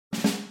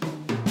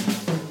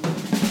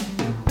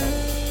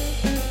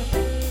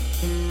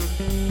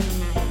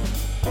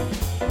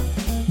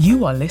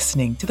You are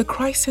listening to The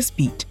Crisis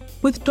Beat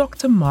with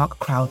Dr. Mark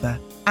Crowther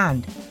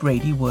and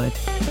Brady Wood.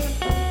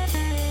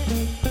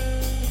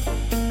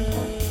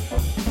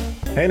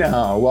 Hey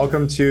now,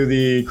 welcome to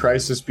the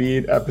Crisis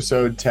Beat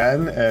episode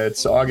 10.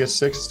 It's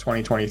August 6th,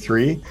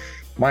 2023.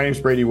 My name's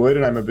Brady Wood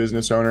and I'm a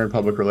business owner and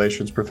public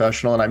relations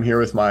professional, and I'm here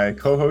with my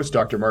co-host,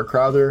 Dr. Mark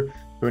Crowther,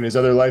 who in his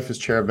other life is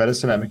chair of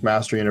medicine at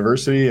McMaster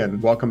University,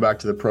 and welcome back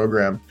to the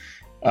program.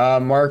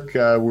 Mark,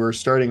 we're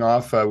starting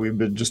off, we've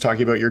been just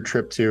talking about your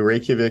trip to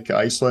Reykjavik,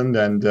 Iceland,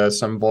 and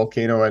some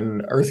volcano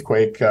and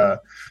earthquake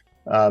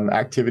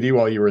activity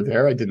while you were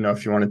there. I didn't know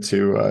if you wanted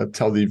to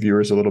tell the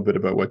viewers a little bit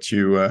about what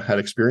you had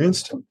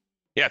experienced.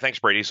 Yeah, thanks,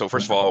 Brady. So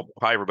first of all,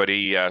 hi,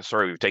 everybody.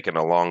 Sorry we've taken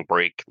a long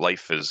break.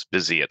 Life is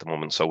busy at the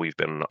moment, so we've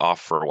been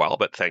off for a while,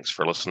 but thanks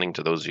for listening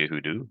to those of you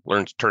who do.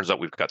 Turns out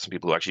we've got some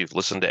people who actually have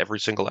listened to every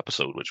single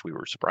episode, which we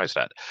were surprised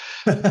at.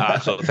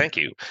 So thank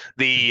you.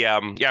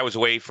 I was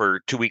away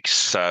for 2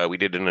 weeks. We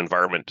did an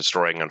environment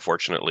destroying,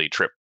 unfortunately,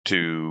 trip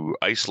to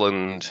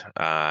Iceland,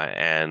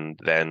 and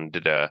then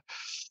did a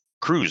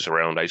cruise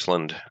around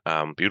Iceland.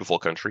 Beautiful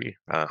country.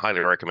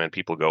 Highly recommend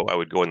people go. I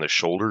would go in the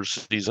shoulder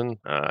season.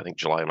 I think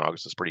July and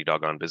August is pretty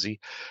doggone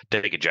busy.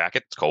 Take a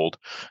jacket. It's cold.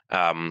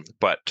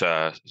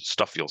 But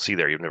stuff you'll see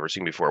there you've never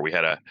seen before. We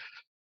had a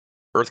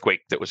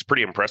earthquake that was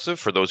pretty impressive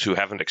for those who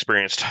haven't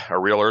experienced a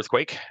real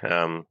earthquake.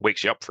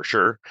 Wakes you up for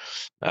sure.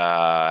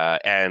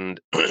 And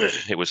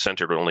it was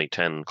centered only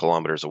 10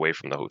 kilometers away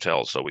from the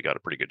hotel, so we got a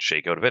pretty good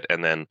shake out of it.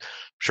 And then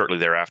shortly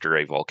thereafter,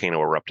 a volcano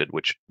erupted,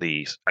 which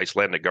the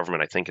Icelandic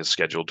government, I think, is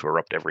scheduled to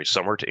erupt every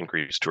summer to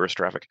increase tourist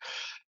traffic.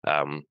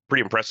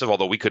 Pretty impressive,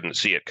 although we couldn't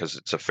see it because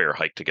it's a fair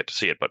hike to get to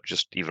see it. But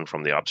just even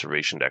from the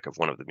observation deck of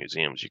one of the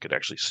museums, you could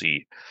actually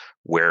see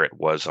where it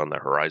was on the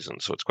horizon.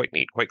 So it's quite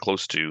neat, quite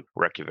close to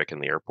Reykjavik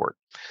and the airport.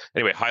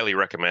 Anyway, highly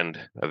recommend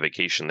a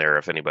vacation there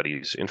if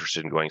anybody's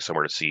interested in going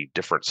somewhere to see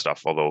different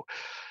stuff. Although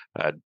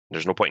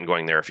there's no point in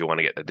going there if you want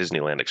to get a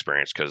Disneyland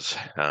experience, because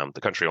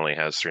the country only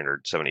has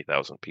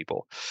 370,000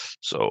 people.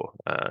 So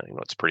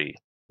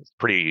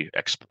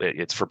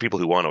it's for people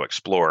who want to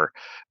explore,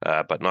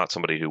 but not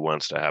somebody who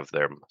wants to have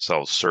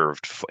themselves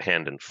served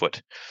hand and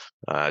foot,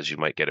 as you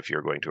might get if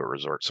you're going to a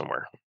resort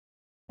somewhere.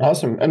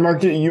 Awesome. And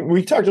Mark,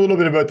 we talked a little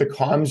bit about the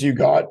comms you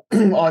got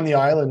on the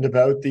island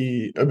about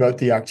the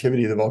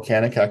activity, the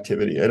volcanic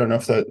activity. I don't know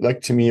if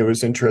that, to me, it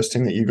was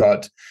interesting that you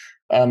got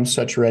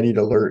such ready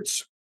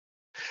alerts.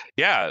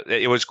 Yeah,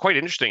 it was quite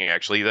interesting,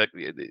 actually, that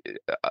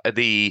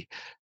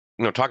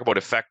talk about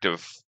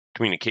effective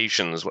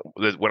communications.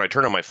 When I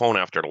turned on my phone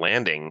after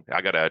landing,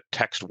 I got a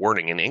text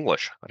warning in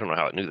English. I don't know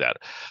how it knew that,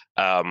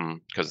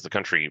 because the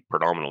country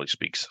predominantly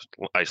speaks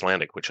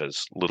Icelandic, which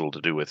has little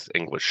to do with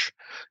English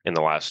in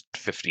the last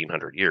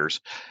 1,500 years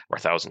or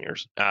 1,000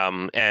 years.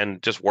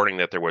 And just warning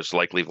that there was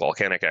likely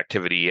volcanic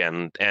activity,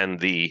 and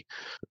the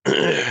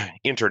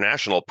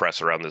international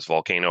press around this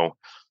volcano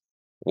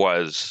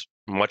was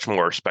much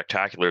more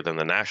spectacular than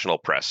the national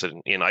press.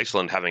 In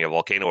Iceland, having a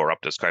volcano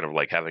erupt is kind of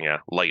like having a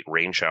light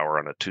rain shower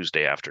on a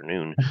Tuesday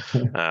afternoon,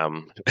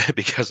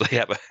 because they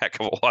have a heck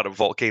of a lot of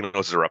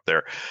volcanoes that are up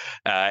there.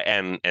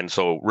 And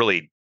so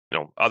really,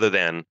 other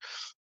than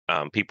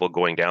people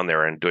going down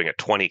there and doing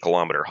a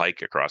 20-kilometer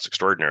hike across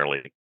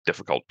extraordinarily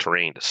difficult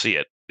terrain to see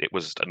it, it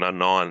was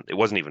it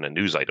wasn't even a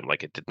news item.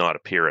 Like, it did not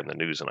appear in the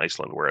news in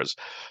Iceland, whereas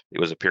it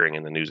was appearing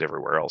in the news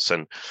everywhere else.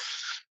 And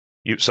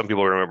some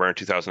people remember in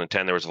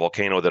 2010, there was a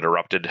volcano that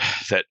erupted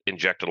that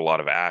injected a lot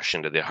of ash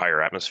into the higher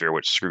atmosphere,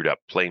 which screwed up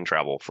plane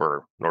travel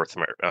for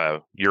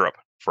Europe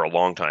for a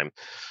long time.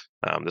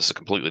 This is a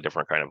completely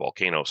different kind of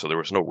volcano, so there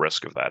was no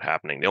risk of that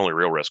happening. The only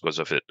real risk was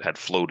if it had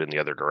flowed in the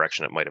other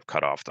direction, it might have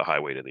cut off the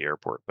highway to the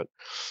airport, but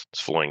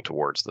it's flowing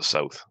towards the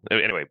south.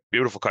 Anyway,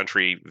 beautiful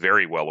country,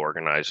 very well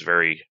organized,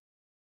 very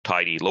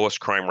tidy,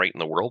 lowest crime rate in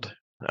the world.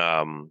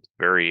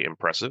 Very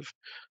impressive.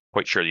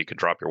 Quite sure you could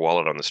drop your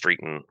wallet on the street,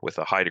 and with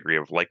a high degree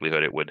of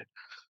likelihood it would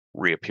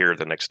reappear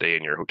the next day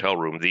in your hotel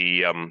room.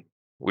 We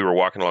were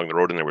walking along the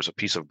road and there was a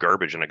piece of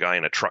garbage, and a guy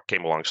in a truck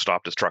came along,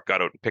 stopped his truck, got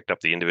out and picked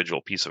up the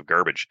individual piece of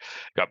garbage,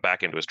 got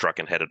back into his truck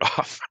and headed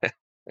off.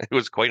 It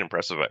was quite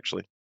impressive,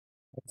 actually.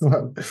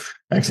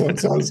 Excellent.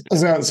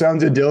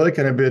 Sounds idyllic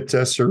and a bit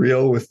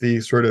surreal, with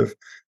the sort of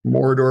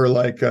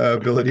Mordor-like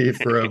ability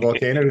for a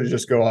volcano to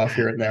just go off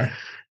here and there.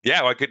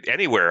 Yeah, I could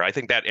anywhere. I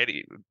think that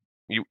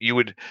you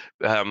wouldn't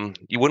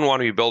want to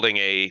be building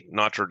a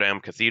Notre Dame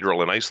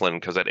cathedral in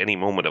Iceland, because at any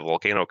moment a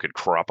volcano could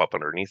crop up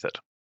underneath it.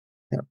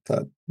 Yeah,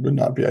 that would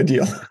not be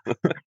ideal. All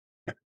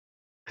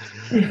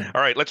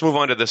right, let's move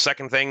on to the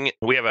second thing.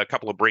 We have a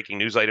couple of breaking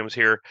news items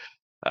here.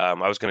 I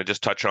was going to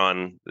just touch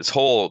on this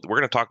we're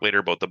going to talk later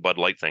about the Bud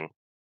Light thing.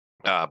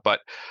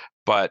 But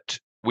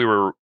we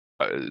were,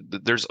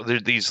 there's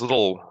these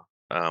little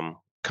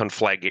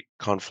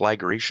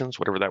conflagrations,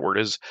 whatever that word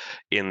is,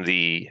 in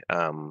the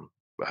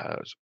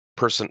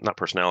not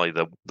personality,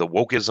 the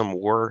wokeism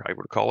war, I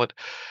would call it,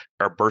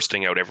 are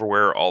bursting out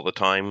everywhere all the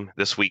time.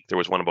 This week there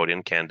was one about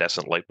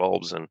incandescent light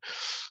bulbs, and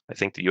I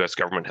think the US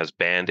government has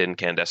banned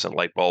incandescent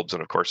light bulbs,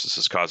 and of course this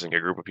is causing a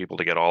group of people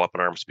to get all up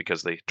in arms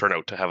because they turn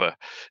out to have a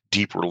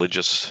deep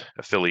religious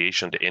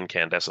affiliation to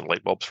incandescent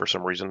light bulbs for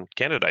some reason.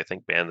 Canada, I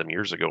think, banned them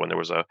years ago, and there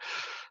was a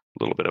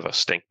little bit of a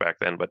stink back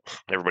then, but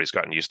everybody's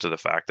gotten used to the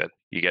fact that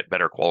you get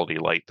better quality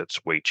light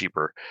that's way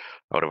cheaper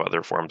out of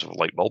other forms of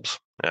light bulbs.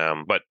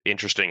 But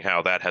interesting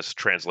how that has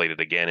translated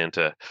again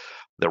into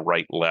the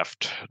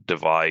right-left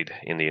divide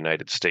in the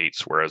United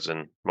States, whereas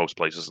in most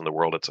places in the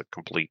world, it's a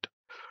complete,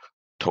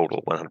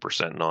 total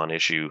 100%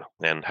 non-issue,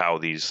 and how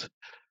these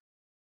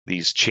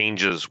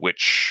changes,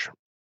 which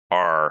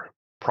are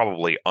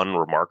probably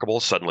unremarkable,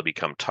 suddenly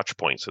become touch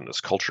points in this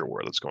culture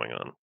war that's going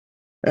on.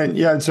 And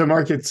yeah, and so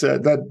Mark, it's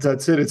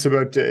that's it. It's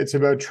about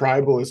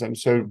tribalism.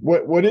 So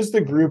what is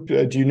the group?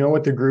 Do you know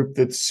what the group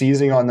that's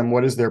seizing on them?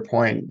 What is their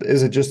point?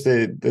 Is it just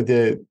they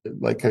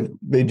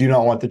do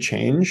not want the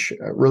change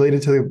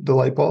related to the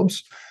light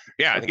bulbs?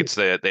 Yeah, I think it's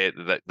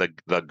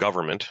the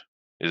government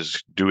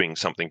is doing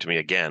something to me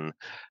again,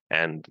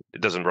 and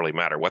it doesn't really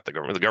matter what the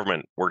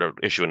government were to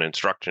issue an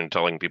instruction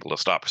telling people to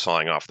stop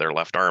sawing off their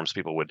left arms,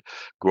 people would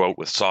go out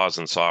with saws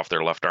and saw off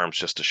their left arms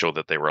just to show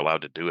that they were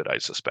allowed to do it, I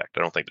suspect.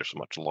 I don't think there's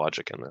much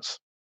logic in this.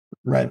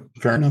 Right.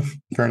 Fair enough.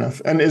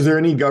 And is there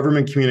any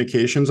government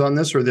communications on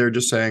this, or they're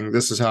just saying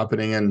this is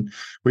happening and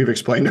we've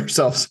explained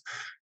ourselves?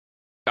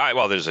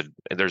 Well, there's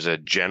a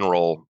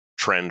general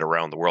trend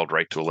around the world,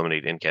 right, to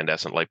eliminate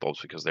incandescent light bulbs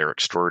because they're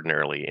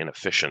extraordinarily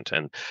inefficient,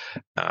 and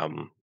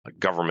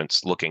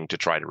governments looking to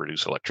try to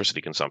reduce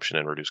electricity consumption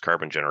and reduce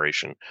carbon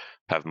generation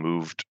have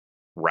moved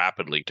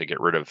rapidly to get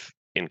rid of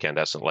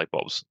incandescent light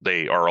bulbs.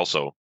 They are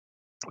also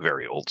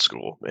very old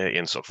school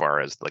insofar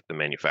as like the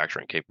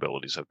manufacturing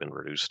capabilities have been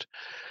reduced,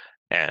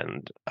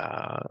 and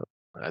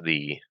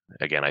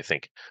again, I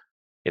think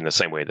in the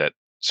same way that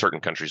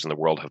certain countries in the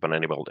world have been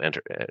unable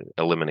to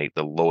eliminate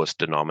the lowest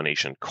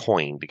denomination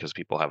coin because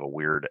people have a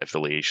weird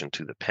affiliation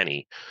to the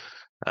penny.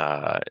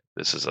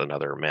 This is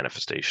another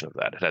manifestation of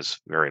that. It has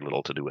very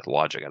little to do with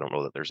logic. I don't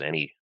know that there's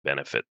any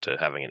benefit to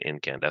having an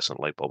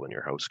incandescent light bulb in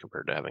your house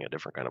compared to having a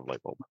different kind of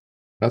light bulb.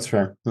 That's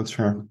fair.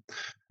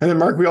 And then,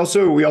 Mark, we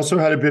also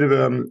had a bit of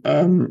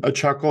a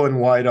chuckle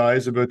and wide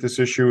eyes about this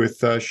issue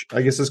with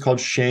I guess it's called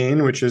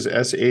Shein, which is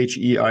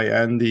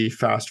SHEIN, the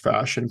fast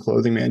fashion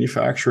clothing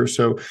manufacturer.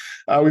 So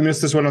we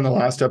missed this one on the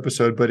last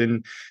episode, but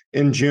in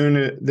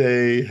June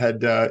they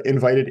had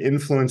invited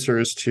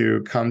influencers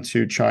to come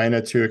to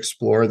China to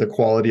explore the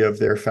quality of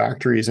their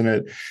factories, and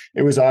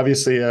it was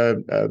obviously a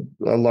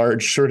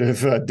large sort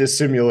of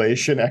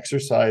dissimulation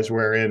exercise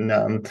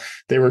wherein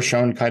they were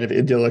shown kind of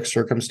idyllic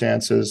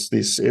circumstances,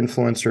 these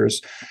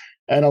influencers,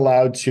 and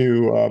allowed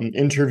to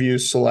interview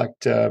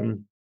select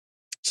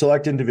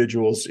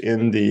individuals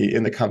in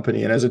the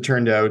company. And as it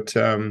turned out,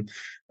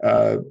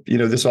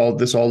 this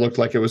all looked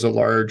like it was a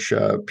large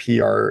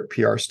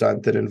PR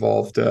stunt that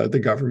involved the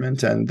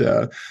government, and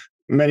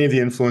many of the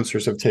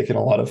influencers have taken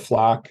a lot of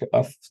flack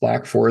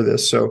for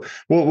this. So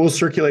we'll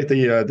circulate the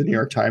New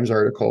York Times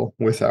article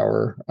with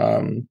our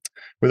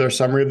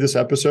summary of this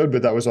episode,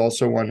 but that was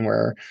also one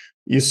where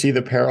you see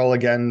the peril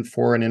again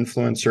for an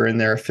influencer in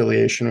their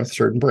affiliation with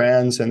certain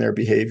brands and their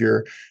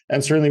behavior,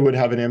 and certainly would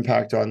have an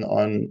impact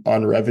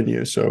on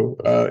revenue. So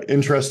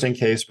interesting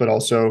case, but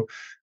also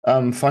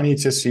funny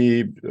to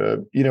see,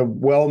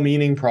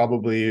 well-meaning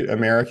probably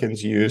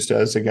Americans used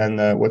as, again,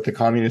 what the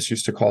communists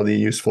used to call the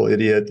useful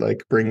idiot,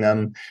 like bring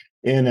them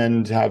in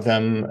and have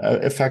them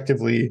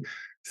effectively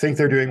think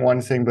they're doing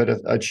one thing, but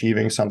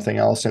achieving something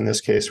else in this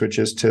case, which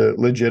is to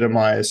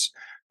legitimize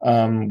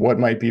what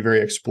might be very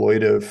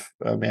exploitive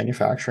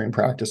manufacturing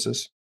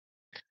practices.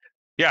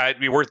 Yeah,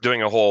 it'd be worth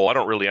doing a whole. I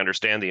don't really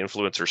understand the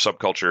influencer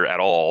subculture at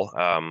all.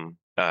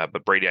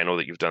 But Brady, I know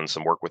that you've done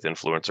some work with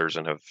influencers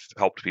and have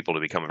helped people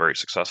to become very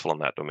successful in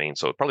that domain.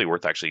 So it's probably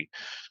worth actually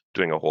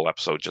doing a whole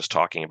episode just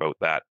talking about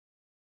that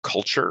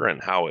culture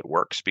and how it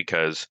works,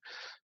 because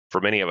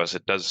for many of us,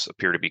 it does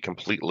appear to be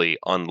completely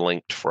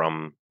unlinked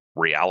from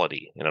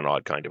reality in an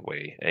odd kind of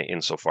way,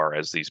 insofar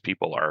as these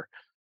people are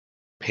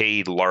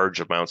paid large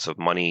amounts of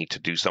money to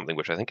do something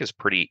which I think is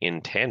pretty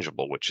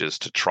intangible, which is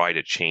to try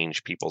to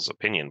change people's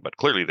opinion. But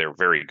clearly they're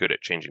very good at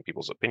changing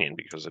people's opinion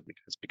because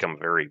it's become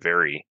very,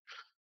 very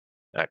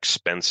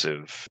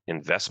expensive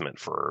investment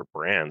for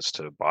brands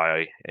to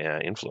buy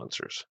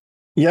influencers.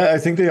 Yeah, I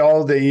think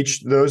they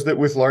each, those that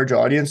with large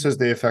audiences,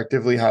 they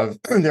effectively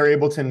they're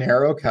able to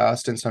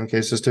narrowcast in some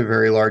cases to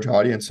very large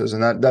audiences.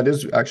 And that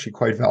is actually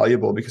quite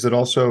valuable, because it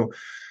also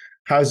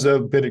has a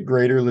bit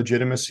greater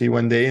legitimacy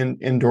when they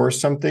endorse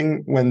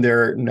something when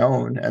they're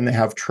known and they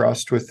have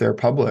trust with their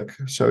public.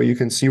 So you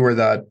can see where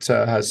that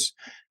has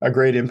a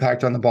great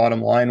impact on the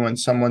bottom line when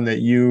someone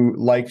that you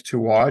like to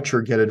watch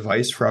or get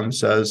advice from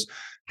says,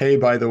 hey,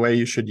 by the way,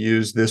 you should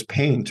use this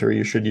paint, or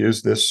you should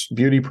use this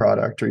beauty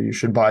product, or you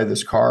should buy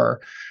this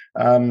car.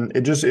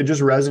 It just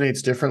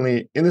resonates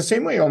differently, in the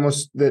same way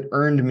almost that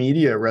earned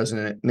media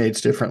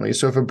resonates differently.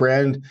 So if a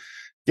brand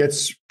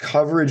gets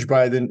coverage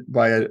by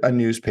a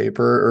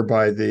newspaper or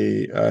by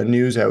the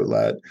news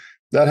outlet,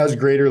 that has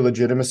greater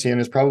legitimacy and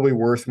is probably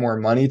worth more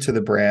money to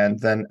the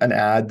brand than an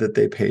ad that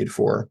they paid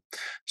for.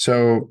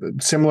 So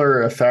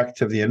similar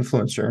effect of the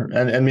influencer,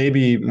 and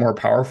maybe more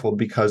powerful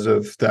because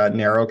of that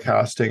narrow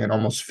casting and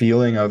almost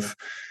feeling of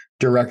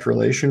direct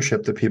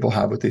relationship that people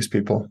have with these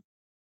people.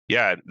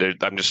 Yeah,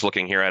 I'm just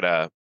looking here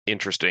at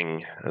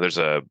there's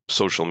a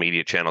social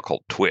media channel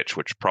called Twitch,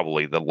 which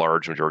probably the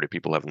large majority of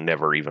people have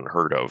never even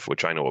heard of,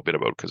 which I know a bit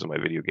about because of my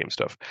video game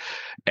stuff.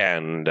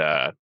 And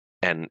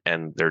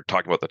they're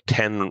talking about the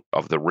 10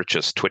 of the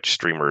richest Twitch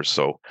streamers.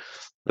 So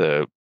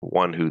the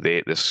one who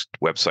this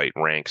website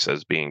ranks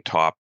as being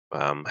top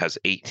has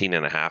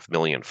 18.5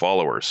 million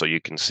followers. So you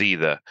can see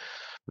the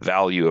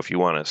value if you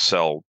want to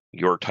sell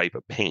your type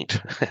of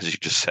paint, as you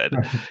just said.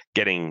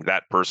 Getting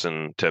that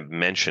person to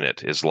mention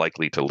it is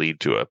likely to lead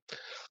to a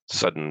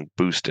sudden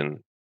boost in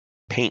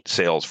paint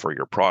sales for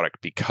your product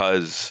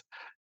because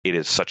it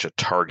is such a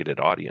targeted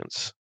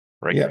audience,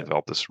 right? Yeah. You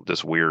develop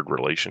this weird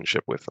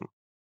relationship with them.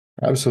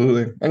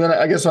 Absolutely. And then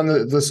I guess on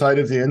the side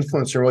of the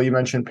influencer, well, you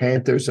mentioned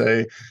paint. There's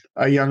a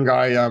young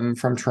guy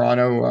from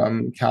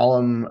Toronto,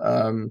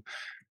 Callum,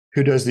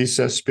 who does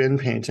these spin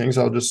paintings.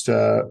 I'll just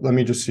let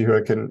me just see who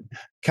I can.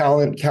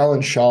 Callan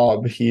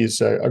Schaub. He's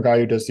a guy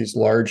who does these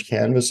large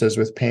canvases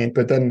with paint,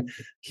 but then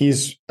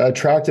he's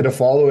attracted a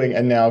following,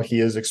 and now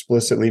he is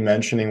explicitly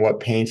mentioning what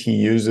paint he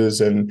uses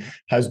and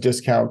has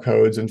discount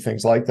codes and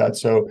things like that.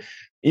 So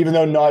even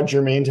though not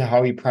germane to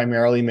how he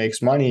primarily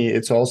makes money,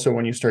 it's also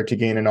when you start to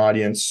gain an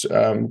audience,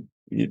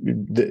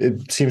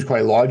 it seems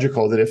quite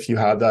logical that if you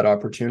have that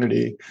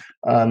opportunity,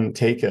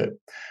 take it.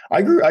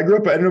 I grew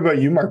up, I don't know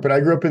about you, Mark, but I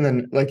grew up in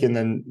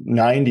the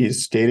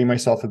 90s, dating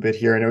myself a bit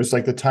here. And it was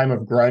like the time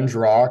of grunge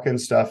rock and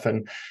stuff.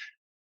 And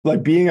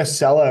like being a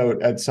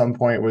sellout at some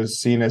point was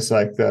seen as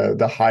like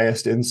the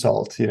highest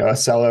insult. A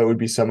sellout would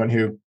be someone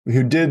who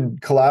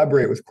did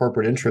collaborate with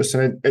corporate interests.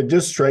 And it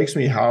just strikes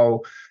me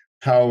how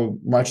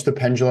much the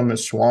pendulum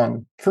has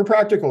swung for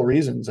practical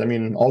reasons. I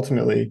mean,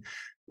 ultimately,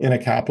 in a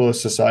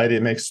capitalist society,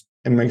 it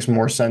makes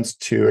more sense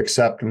to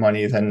accept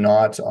money than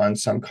not on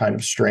some kind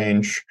of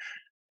strange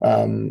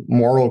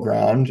moral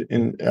ground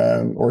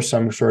or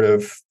some sort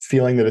of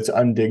feeling that it's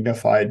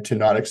undignified to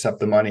not accept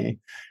the money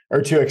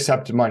or to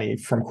accept money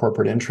from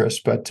corporate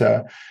interests. But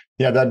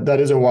that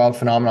is a wild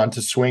phenomenon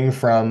to swing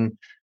from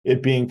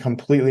it being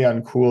completely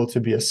uncool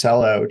to be a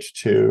sellout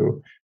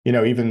to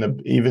even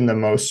the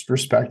most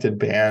respected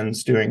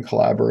bands doing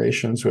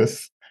collaborations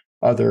with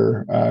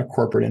other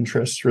corporate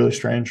interests. Really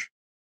strange.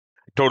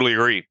 Totally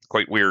agree.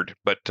 Quite weird,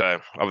 but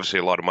obviously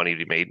a lot of money to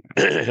be made.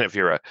 If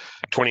you're a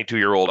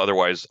 22-year-old,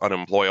 otherwise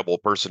unemployable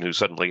person who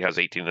suddenly has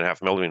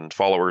 18.5 million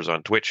followers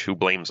on Twitch, who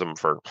blames them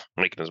for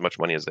making as much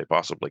money as they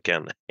possibly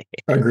can?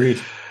 Agreed.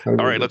 All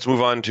right, let's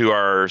move on to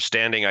our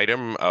standing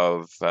item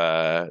of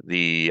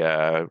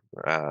the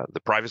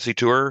privacy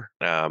tour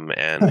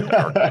and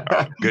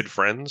our good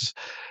friends,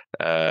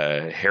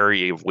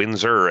 Harry of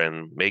Windsor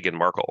and Meghan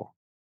Markle.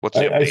 What's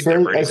the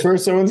update? I swear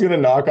someone's going to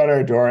knock on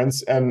our door and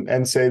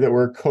say that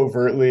we're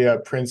covertly a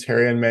Prince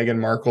Harry and Meghan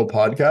Markle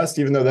podcast,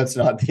 even though that's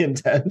not the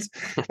intent.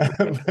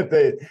 But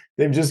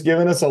they've just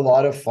given us a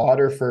lot of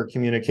fodder for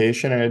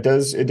communication, and it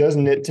does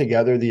knit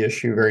together the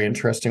issue very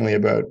interestingly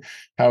about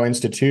how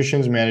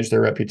institutions manage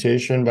their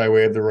reputation by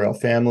way of the royal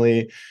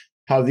family,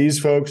 how these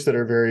folks that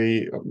are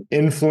very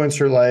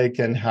influencer-like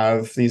and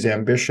have these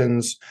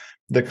ambitions,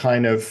 the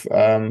kind of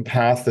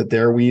path that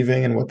they're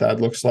weaving and what that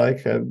looks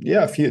like.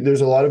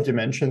 There's a lot of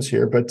dimensions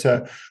here, but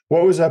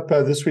what was up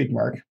this week,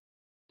 Mark?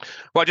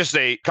 Well, just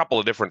a couple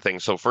of different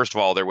things. So first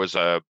of all, there was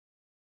an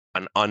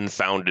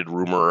unfounded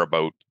rumor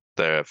about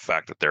the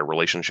fact that their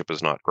relationship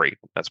is not great.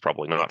 That's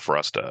probably not for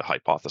us to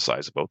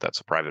hypothesize about. That's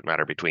a private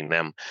matter between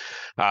them.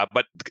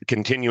 But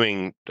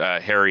continuing,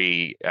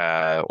 Harry,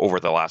 over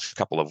the last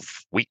couple of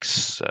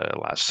weeks,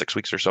 last 6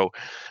 weeks or so,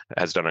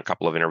 has done a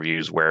couple of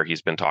interviews where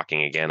he's been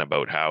talking again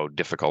about how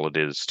difficult it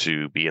is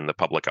to be in the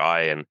public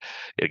eye. And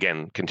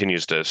again,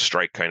 continues to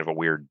strike kind of a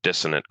weird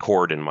dissonant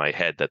chord in my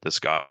head that this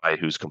guy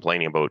who's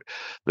complaining about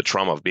the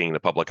trauma of being in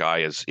the public eye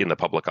is in the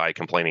public eye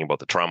complaining about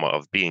the trauma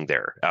of being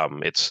there.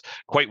 It's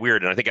quite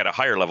weird. And I think at a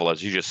higher level,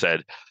 as you just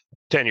said,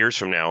 10 years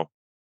from now,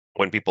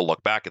 when people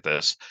look back at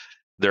this,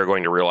 they're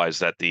going to realize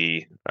that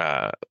the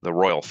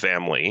royal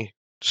family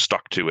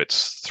stuck to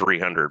its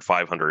 300,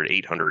 500,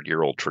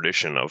 800-year-old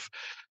tradition of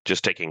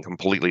just taking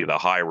completely the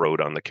high road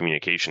on the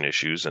communication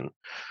issues, and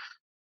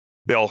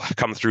they'll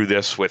come through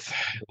this with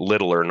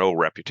little or no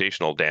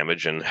reputational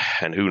damage, and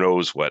who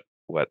knows what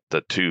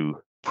the two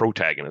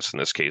protagonists in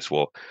this case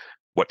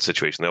what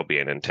situation they'll be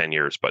in 10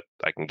 years. But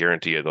I can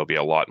guarantee you there'll be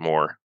a lot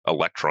more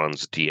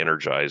electrons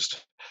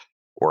de-energized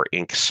or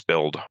ink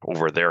spilled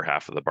over their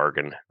half of the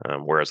bargain,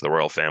 whereas the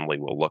royal family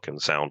will look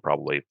and sound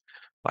probably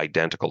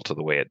identical to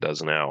the way it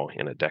does now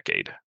in a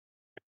decade.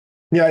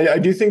 Yeah, I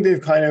do think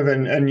they've kind of,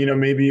 and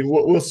maybe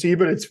we'll see,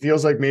 but it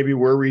feels like maybe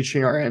we're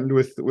reaching our end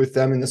with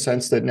them in the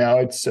sense that now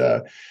it's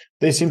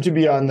they seem to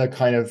be on the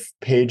kind of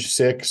page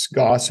 6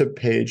 gossip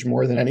page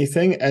more than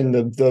anything. And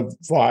the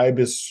vibe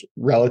is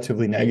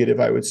relatively negative,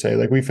 I would say.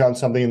 Like, we found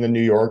something in the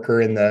New Yorker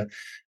in the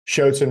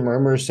shouts and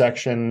murmurs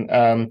section,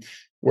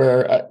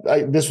 where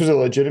this was a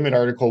legitimate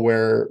article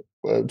where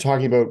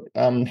talking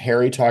about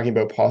Harry talking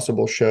about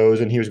possible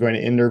shows, and he was going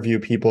to interview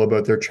people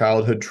about their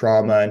childhood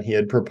trauma, and he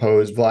had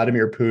proposed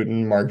Vladimir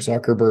Putin, Mark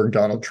Zuckerberg,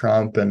 Donald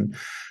Trump, and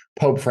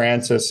Pope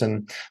Francis.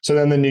 And so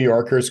then the New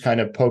Yorker's kind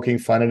of poking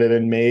fun at it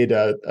and made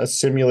a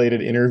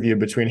simulated interview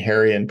between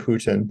Harry and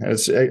Putin. And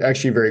it's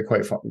actually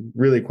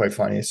really quite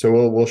funny.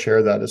 So we'll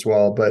share that as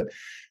well. But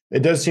it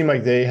does seem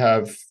like they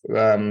have,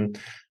 I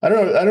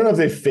don't know if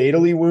they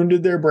fatally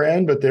wounded their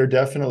brand, but they're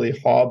definitely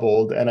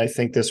hobbled. And I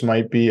think this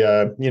might be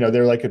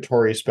they're like a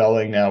Tory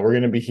spelling now. We're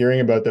going to be hearing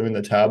about them in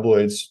the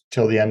tabloids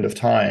till the end of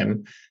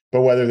time,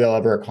 but whether they'll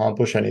ever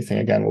accomplish anything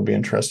again will be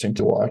interesting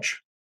to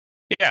watch.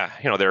 Yeah,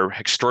 they're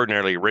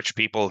extraordinarily rich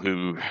people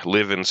who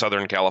live in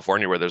Southern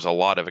California, where there's a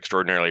lot of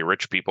extraordinarily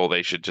rich people.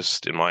 They should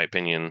just, in my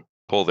opinion,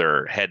 pull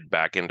their head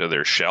back into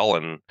their shell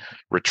and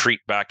retreat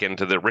back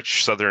into the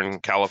rich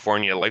Southern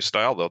California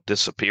lifestyle. They'll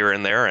disappear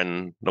in there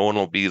and no one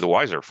will be the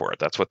wiser for it.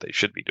 That's what they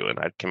should be doing.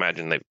 I can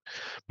imagine they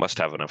must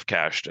have enough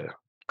cash to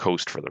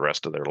coast for the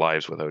rest of their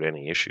lives without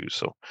any issues.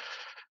 So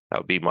that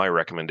would be my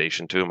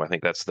recommendation to them. I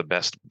think that's the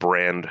best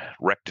brand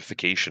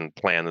rectification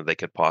plan that they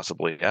could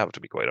possibly have, to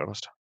be quite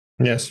honest.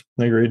 Yes,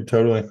 agreed.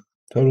 Totally.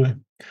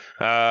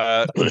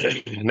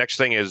 Next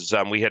thing is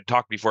we had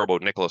talked before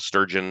about Nicola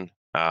Sturgeon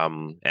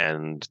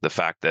and the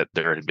fact that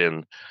there had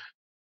been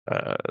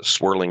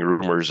swirling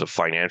rumors of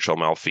financial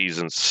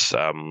malfeasance,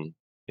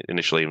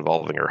 initially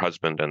involving her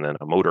husband and then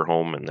a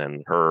motorhome and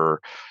then her.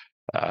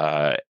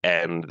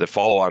 And the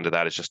follow-on to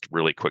that is just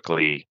really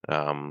quickly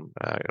an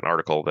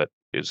article that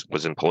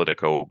was in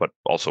Politico, but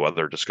also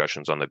other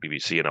discussions on the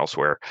BBC and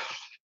elsewhere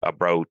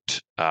about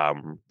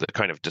the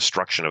kind of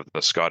destruction of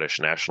the Scottish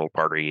National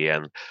Party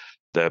and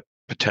the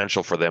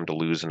potential for them to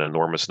lose an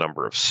enormous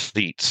number of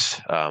seats,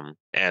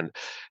 and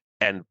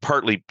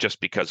partly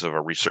just because of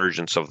a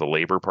resurgence of the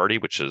Labour Party,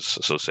 which is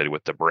associated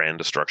with the brand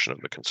destruction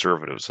of the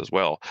Conservatives as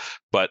well,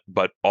 but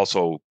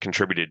also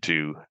contributed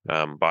to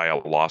by a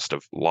loss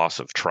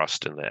of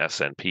trust in the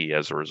SNP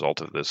as a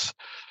result of this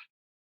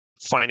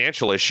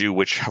financial issue,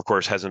 which of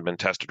course hasn't been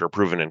tested or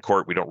proven in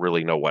court. We don't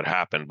really know what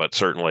happened, but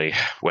certainly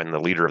when the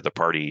leader of the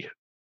party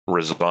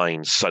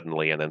resigns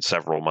suddenly and then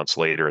several months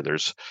later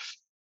there's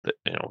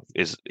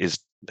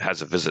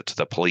has a visit to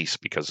the police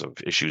because of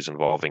issues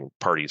involving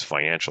parties'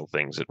 financial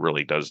things, it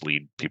really does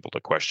lead people to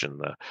question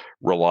the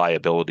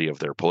reliability of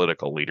their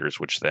political leaders,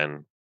 which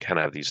then can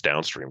have these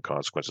downstream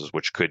consequences,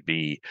 which could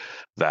be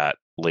that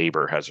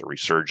Labour has a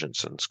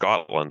resurgence in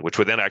Scotland, which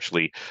would then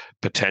actually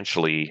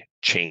potentially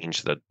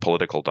change the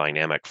political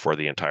dynamic for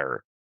the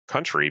entire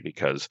country,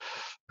 because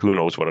who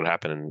knows what would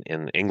happen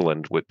in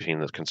England between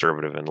the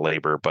Conservative and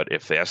Labour. But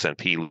if the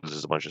SNP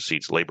loses a bunch of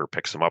seats, Labour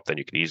picks them up, then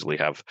you could easily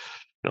have,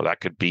 that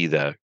could be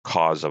the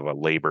cause of a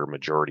Labour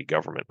majority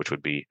government, which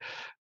would be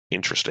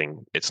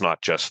interesting. It's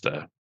not just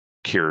the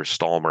Keir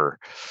Starmer,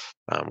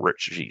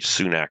 Rishi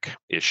Sunak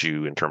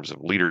issue in terms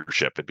of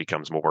leadership. It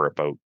becomes more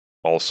about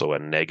also a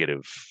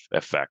negative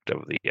effect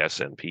of the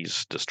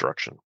SNP's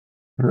destruction.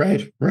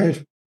 Right.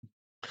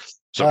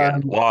 So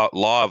again,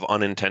 law of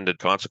unintended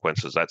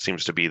consequences. That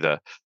seems to be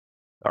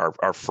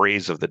our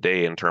phrase of the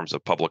day in terms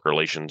of public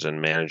relations and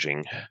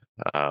managing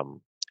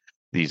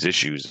these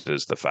issues,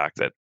 is the fact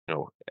that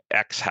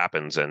X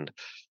happens and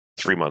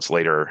 3 months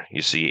later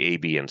you see A,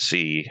 B, and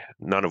C,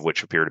 none of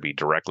which appear to be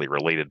directly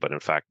related, but in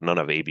fact none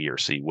of A, B, or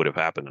C would have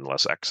happened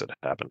unless X had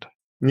happened.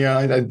 Yeah,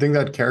 I think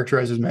that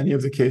characterizes many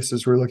of the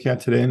cases we're looking at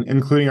today,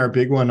 including our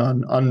big one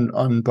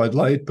on Bud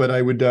Light. But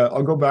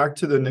I'll go back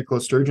to the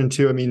Nicola Sturgeon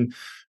too. I mean,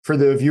 for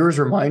the viewer's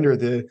reminder,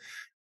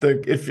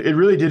 it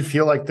really did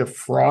feel like the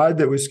fraud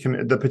that was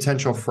the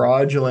potential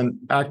fraudulent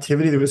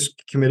activity that was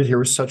committed here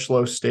was such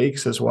low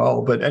stakes as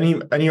well. But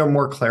any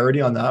more clarity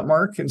on that,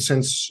 Mark? And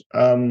since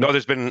no,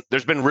 there's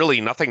been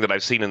really nothing that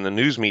I've seen in the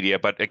news media.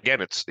 But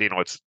again, it's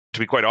to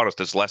be quite honest,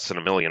 it's less than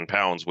 £1 million,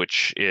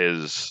 which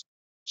is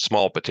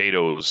small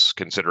potatoes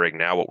considering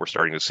now what we're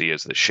starting to see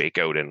is the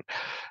shakeout and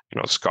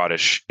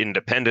Scottish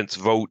independence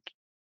vote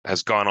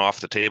has gone off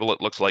the table,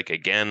 it looks like,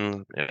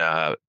 again,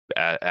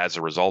 as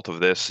a result of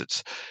this.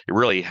 It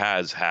really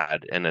has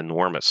had an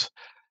enormous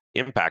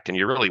impact, and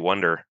you really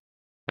wonder,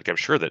 like, I'm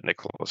sure that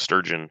Nicola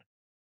Sturgeon,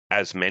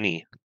 as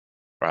many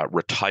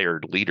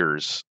retired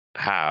leaders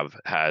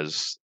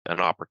has an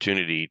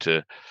opportunity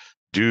to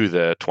do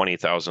the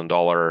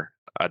 $20,000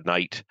 a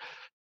night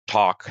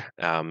talk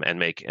and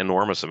make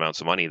enormous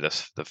amounts of money the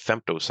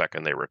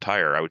femtosecond they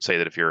retire. I would say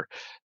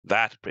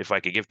that if I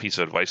could give piece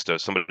of advice to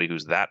somebody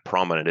who's that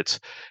prominent, it's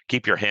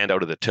keep your hand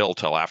out of the till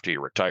after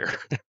you retire.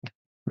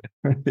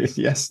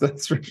 Yes,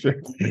 that's for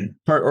sure.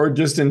 Or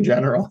just in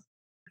general.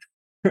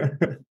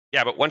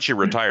 Yeah, but once you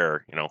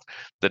retire,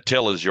 the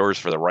till is yours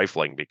for the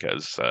rifling,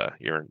 because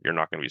you're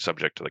not going to be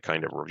subject to the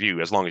kind of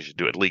review as long as you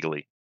do it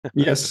legally.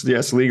 Yes,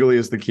 legally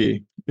is the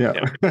key.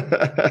 Yeah.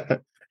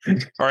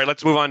 All right,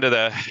 let's move on to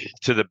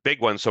the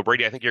big one. So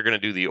Brady, I think you're going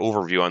to do the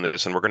overview on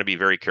this, and we're going to be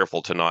very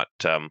careful to not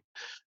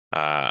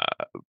uh,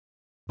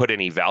 put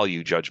any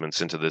value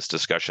judgments into this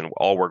discussion.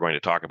 All we're going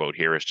to talk about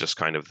here is just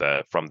kind of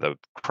from the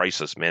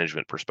crisis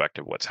management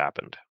perspective, what's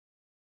happened.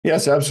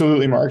 Yes,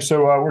 absolutely, Mark.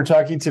 So we're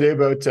talking today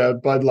about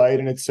Bud Light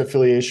and its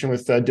affiliation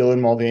with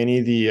Dylan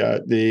Mulvaney,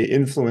 the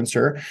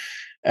influencer,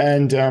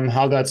 and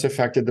how that's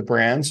affected the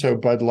brand. So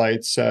Bud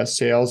Light's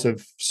sales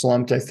have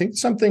slumped, I think,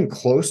 something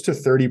close to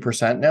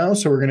 30% now.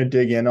 So we're going to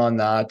dig in on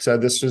that.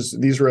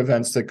 These were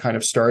events that kind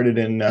of started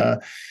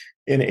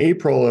in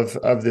April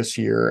of this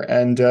year.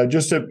 And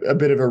just a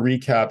bit of a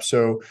recap.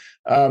 So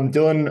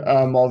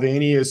Dylan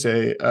Mulvaney is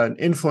an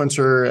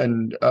influencer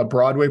and a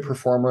Broadway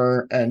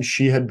performer, and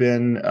she had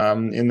been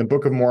in the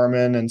Book of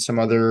Mormon and some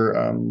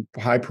other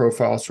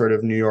high-profile sort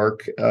of New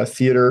York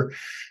theater.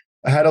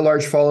 Had a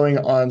large following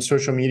on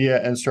social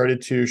media and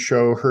started to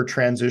show her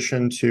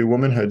transition to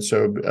womanhood.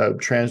 So a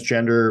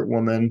transgender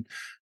woman,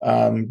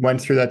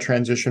 went through that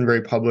transition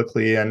very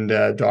publicly and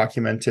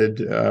documented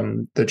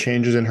the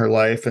changes in her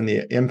life and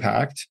the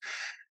impact,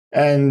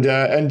 and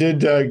did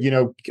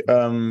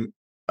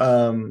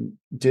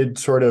did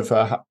sort of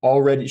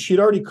she'd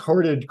already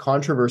courted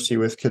controversy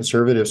with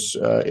conservatives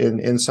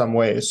in some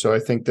ways. So I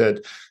think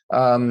that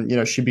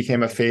she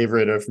became a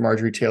favorite of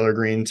Marjorie Taylor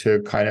Greene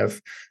to kind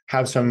of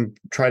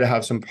try to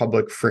have some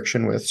public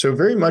friction with. So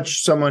very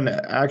much someone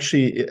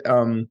actually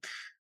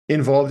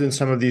involved in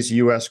some of these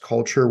U.S.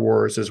 culture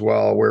wars as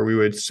well, where we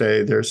would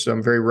say there's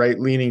some very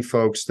right-leaning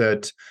folks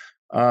that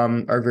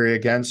are very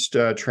against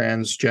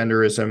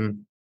transgenderism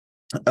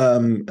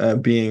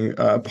being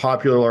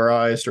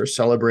popularized or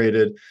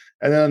celebrated.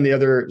 And then on the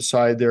other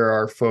side, there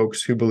are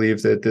folks who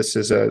believe that this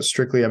is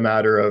strictly a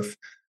matter of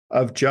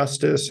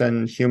justice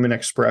and human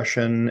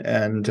expression,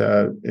 and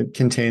it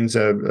contains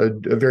a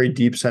very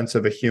deep sense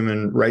of a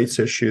human rights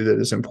issue that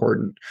is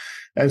important.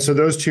 And so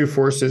those two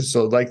forces,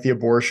 so like the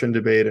abortion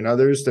debate and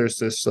others, there's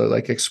this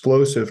like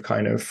explosive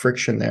kind of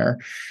friction there.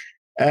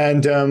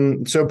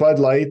 And so Bud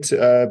Light,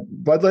 I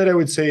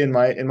would say, in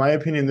my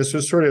opinion, this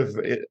was sort of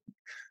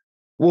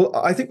well,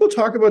 I think we'll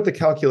talk about the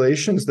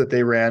calculations that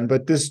they ran,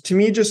 but this to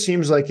me just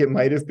seems like it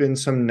might have been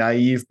some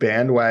naive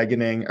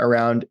bandwagoning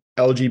around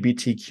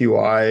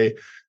LGBTQI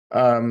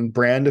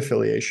brand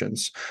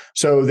affiliations.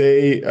 So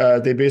they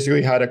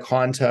basically had a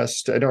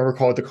contest. I don't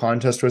recall what the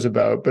contest was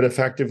about, but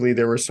effectively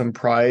there were some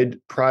pride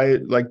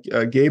like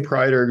gay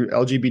pride or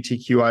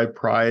LGBTQI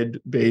pride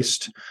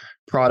based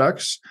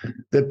products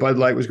that Bud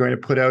Light was going to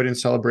put out in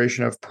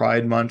celebration of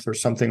Pride Month or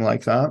something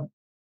like that.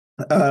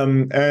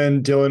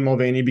 And Dylan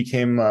Mulvaney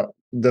became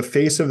the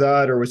face of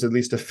that, or was at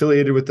least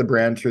affiliated with the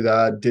brand through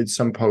that, did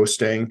some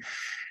posting.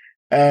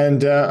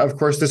 And of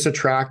course, this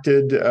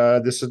attracted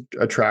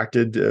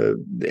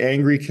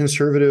angry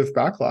conservative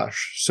backlash.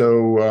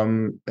 So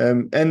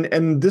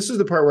and this is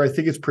the part where I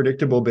think it's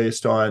predictable,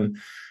 based on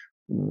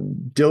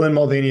Dylan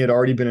Mulvaney had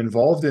already been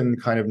involved in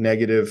kind of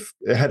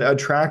had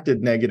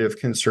attracted negative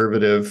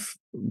conservative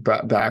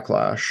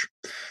backlash.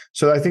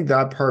 So I think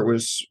that part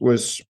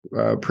was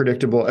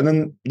predictable. And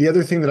then the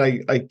other thing that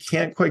I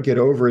can't quite get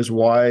over is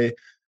why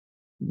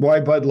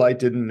Bud Light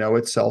didn't know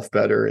itself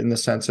better, in the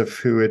sense of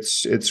who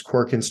its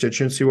core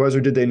constituency was,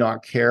 or did they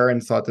not care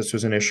and thought this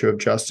was an issue of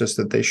justice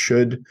that they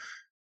should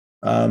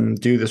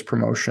do this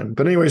promotion?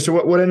 But anyway,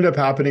 so what ended up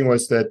happening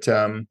was that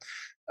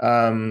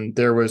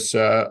there was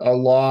a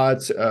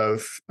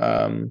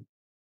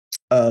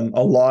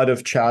lot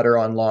of chatter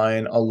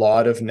online, a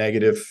lot of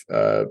negative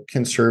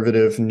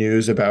conservative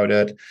news about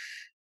it.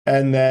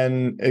 And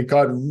then it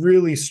got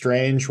really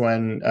strange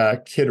when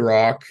Kid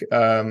Rock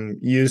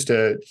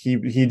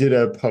he did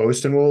a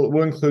post, and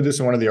we'll include this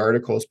in one of the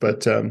articles,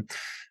 but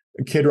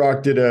Kid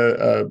Rock did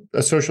a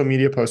social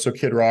media post. So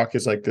Kid Rock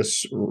is like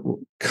this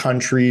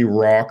country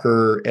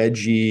rocker,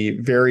 edgy,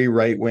 very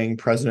right-wing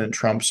President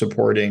Trump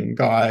supporting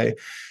guy.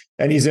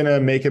 And he's in a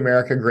Make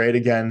America Great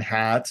Again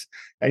hat.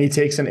 And he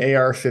takes an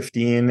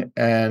AR-15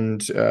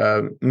 and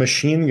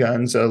machine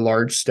guns a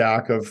large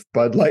stack of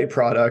Bud Light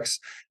products,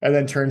 and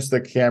then turns to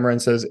the camera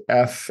and says,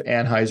 F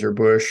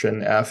Anheuser-Busch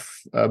and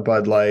F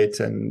Bud Light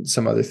and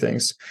some other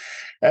things.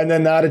 And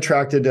then that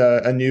attracted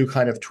a new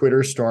kind of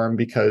Twitter storm,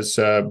 because,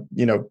 an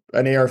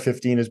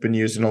AR-15 has been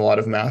used in a lot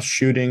of mass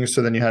shootings.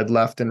 So then you had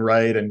left and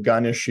right and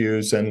gun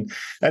issues. And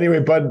anyway,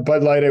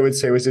 Bud Light, I would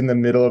say, was in the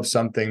middle of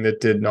something that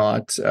did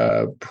not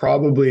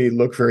probably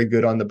look very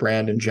good on the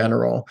brand in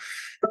general.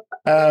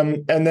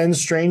 And then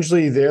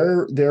strangely,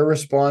 their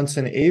response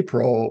in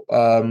April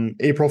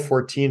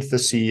 14th, the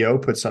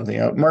CEO put something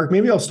out. Mark,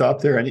 maybe I'll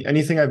stop there.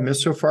 Anything I've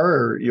missed so far,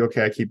 or are you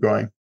okay? I keep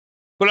going.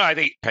 Well, no, I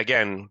think,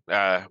 again,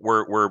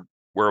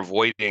 we're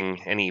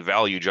avoiding any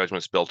value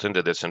judgments built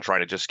into this and trying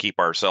to just keep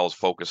ourselves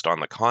focused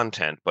on the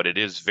content. But it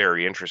is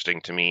very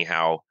interesting to me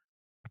how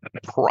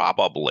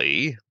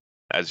probably,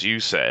 as you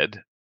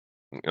said,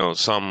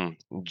 some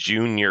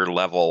junior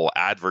level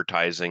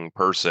advertising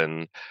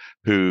person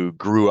who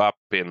grew up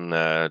in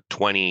the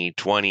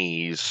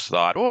 2020s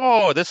thought,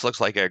 oh, this looks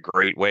like a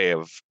great way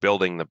of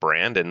building the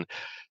brand, and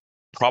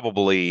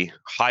probably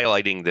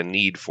highlighting the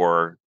need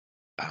for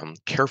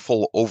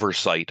careful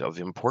oversight of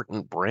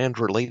important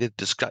brand-related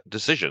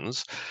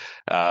decisions,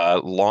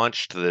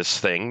 launched this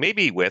thing,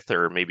 maybe with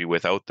or maybe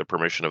without the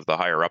permission of the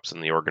higher-ups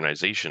in the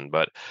organization,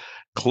 but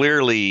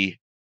clearly,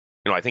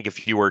 I think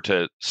if you were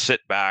to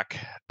sit back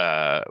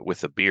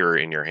with a beer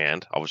in your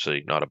hand,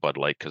 obviously not a Bud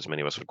Light, because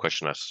many of us would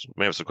question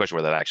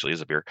whether that actually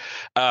is a beer,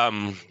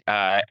 and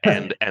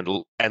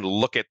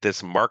look at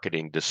this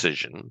marketing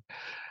decision.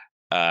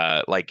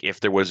 Like if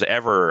there was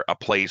ever a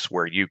place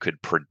where you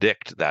could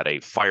predict that a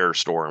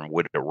firestorm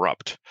would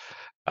erupt,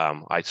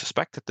 I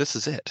suspect that this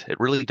is it. It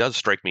really does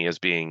strike me as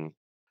being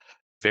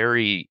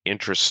very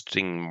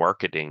interesting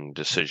marketing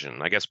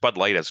decision. I guess Bud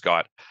Light has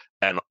got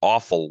an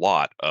awful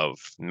lot of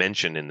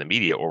mention in the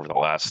media over the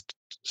last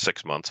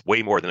 6 months,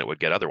 way more than it would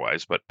get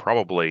otherwise, but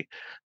probably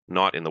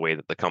not in the way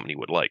that the company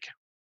would like.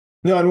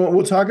 No, and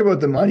we'll talk about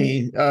the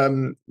money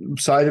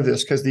side of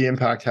this, because the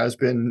impact has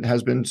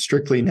been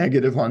strictly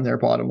negative on their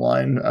bottom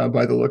line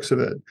by the looks of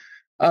it.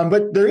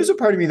 But there is a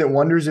part of me that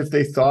wonders if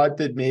they thought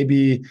that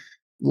maybe,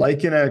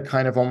 like in a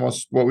kind of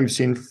almost what we've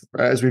seen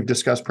as we've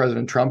discussed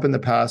President Trump in the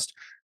past,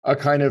 a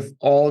kind of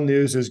all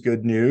news is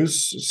good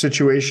news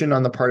situation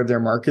on the part of their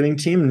marketing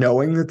team,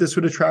 knowing that this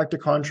would attract a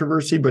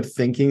controversy, but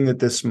thinking that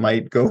this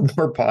might go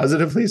more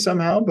positively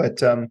somehow. But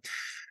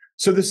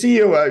so the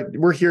CEO,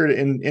 we're here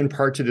in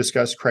part to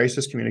discuss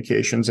crisis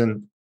communications.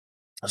 And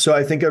so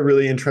I think a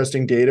really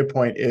interesting data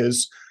point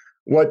is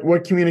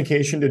what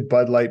communication did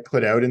Bud Light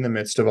put out in the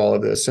midst of all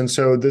of this? And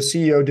so the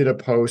CEO did a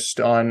post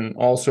on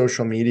all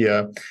social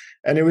media,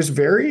 and it was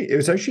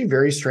actually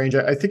very strange.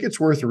 I think it's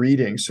worth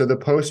reading. So the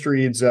post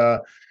reads,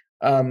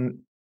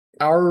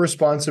 our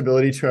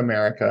responsibility to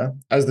America.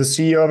 As the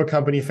CEO of a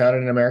company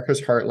founded in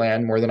America's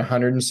heartland more than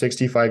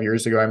 165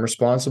 years ago, I'm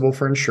responsible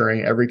for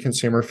ensuring every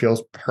consumer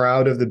feels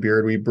proud of the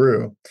beer we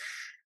brew.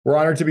 We're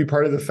honored to be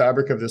part of the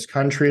fabric of this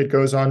country. It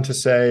goes on to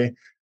say,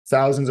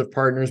 thousands of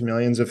partners,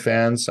 millions of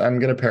fans. I'm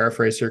going to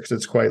paraphrase here because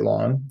it's quite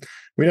long.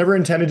 We never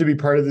intended to be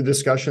part of the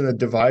discussion that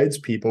divides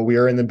people. We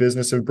are in the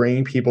business of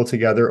bringing people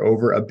together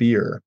over a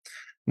beer.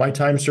 My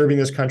time serving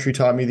this country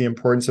taught me the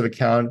importance of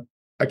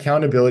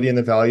accountability and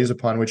the values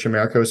upon which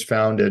America was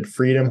founded: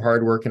 freedom,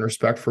 hard work, and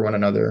respect for one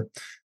another.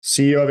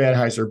 CEO of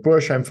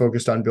Anheuser-Busch, I'm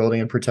focused on building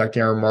and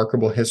protecting our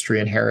remarkable history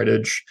and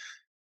heritage.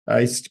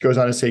 He goes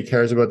on to say he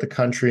cares about the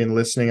country and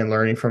listening and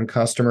learning from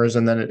customers.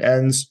 And then it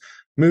ends,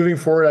 moving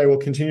forward, I will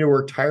continue to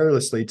work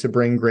tirelessly to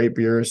bring great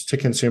beers to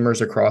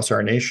consumers across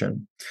our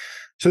nation.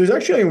 So there's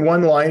actually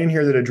one line in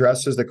here that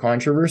addresses the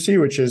controversy,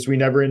 which is, we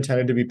never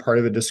intended to be part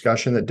of a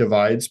discussion that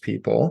divides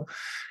people.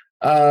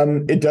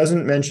 It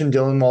doesn't mention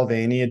Dylan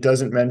Mulvaney. It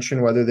doesn't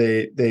mention whether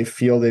they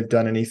feel they've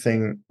done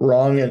anything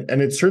wrong.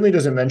 And it certainly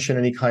doesn't mention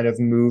any kind of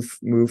move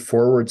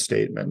forward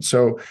statement.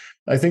 So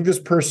I think this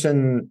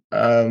person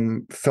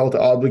felt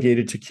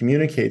obligated to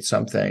communicate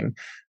something,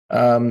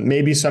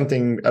 maybe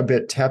something a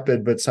bit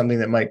tepid, but something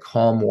that might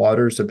calm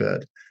waters a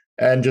bit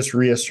and just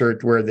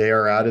reassert where they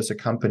are at as a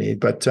company.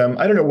 But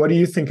I don't know. What do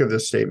you think of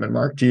this statement,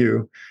 Mark? Do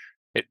you?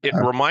 It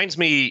reminds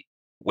me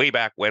way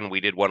back when we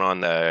did one on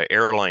the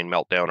airline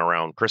meltdown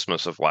around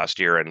Christmas of last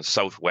year, and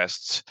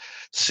Southwest's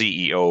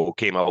CEO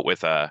came out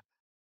with a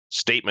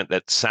statement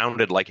that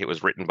sounded like it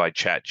was written by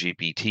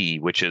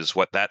ChatGPT, which is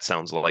what that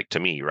sounds like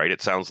to me, right?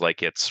 It sounds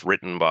like it's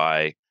written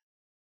by,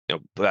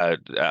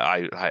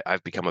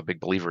 I've become a big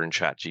believer in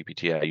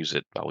ChatGPT.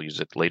 I'll use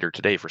it later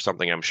today for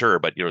something, I'm sure.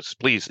 But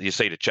please, you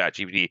say to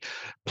ChatGPT,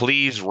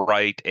 please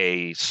write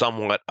a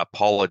somewhat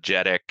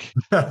apologetic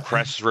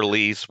press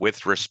release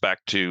with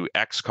respect to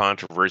X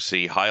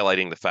controversy,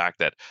 highlighting the fact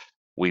that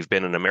we've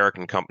been an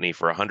American company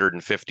for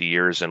 150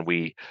 years and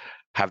we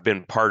have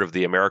been part of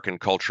the American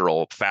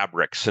cultural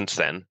fabric since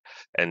then,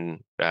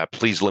 and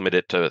please limit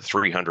it to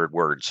 300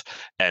 words.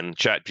 And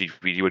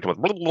ChatGPT would come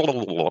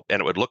up,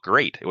 and it would look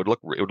great. It would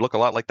look a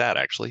lot like that,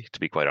 actually, to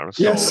be quite honest.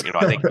 Yes. So,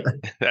 I think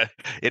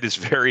it is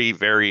very,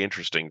 very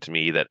interesting to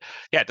me that,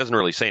 it doesn't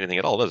really say anything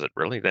at all, does it?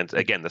 Really? Then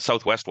again, the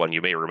Southwest one,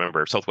 you may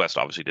remember, Southwest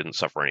obviously didn't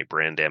suffer any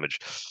brand damage,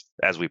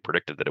 as we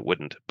predicted that it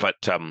wouldn't. But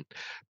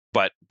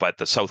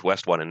the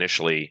Southwest one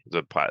initially,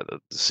 the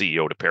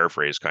CEO, to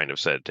paraphrase, kind of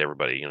said to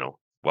everybody,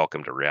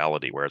 welcome to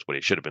reality. Whereas what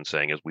he should have been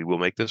saying is, we will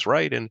make this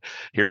right, and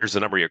here's the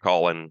number you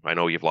call, and I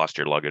know you've lost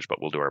your luggage, but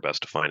we'll do our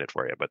best to find it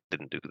for you. But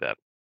didn't do that.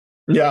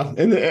 Yeah,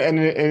 and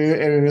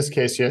in this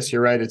case, yes,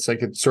 you're right. It's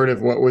like, it's sort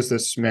of, what was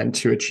this meant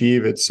to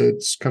achieve?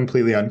 It's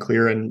completely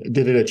unclear. And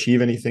did it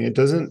achieve anything? It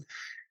doesn't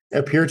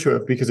appear to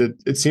have, because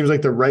it seems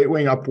like the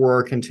right-wing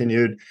uproar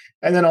continued.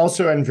 And then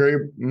also, and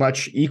very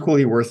much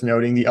equally worth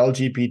noting, the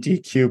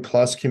LGBTQ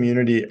plus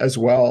community as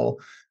well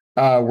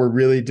were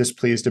really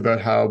displeased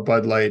about how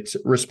Bud Light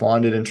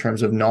responded in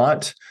terms of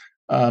not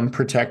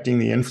protecting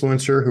the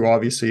influencer, who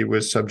obviously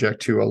was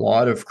subject to a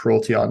lot of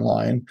cruelty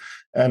online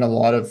and a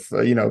lot of,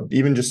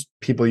 even just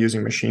people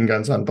using machine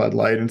guns on Bud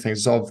Light and things.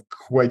 It's all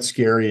quite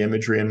scary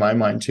imagery in my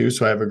mind too.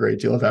 So I have a great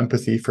deal of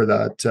empathy for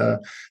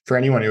that, for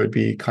anyone who would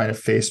be kind of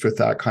faced with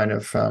that kind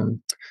of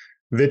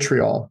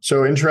vitriol.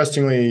 So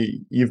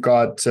interestingly, you've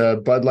got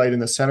Bud Light in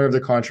the center of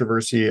the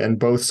controversy, and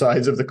both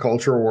sides of the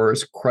culture war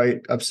is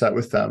quite upset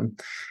with them.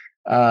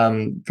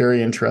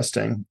 Very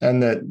interesting.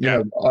 And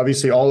that,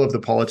 obviously all of the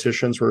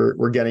politicians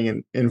were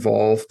getting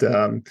involved.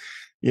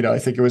 I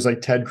think it was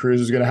like Ted Cruz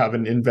was going to have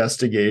an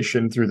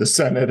investigation through the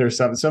Senate or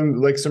some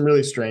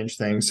really strange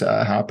things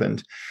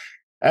happened.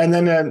 And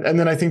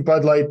then I think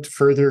Bud Light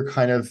further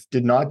kind of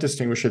did not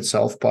distinguish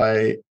itself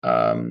by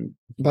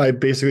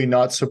basically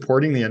not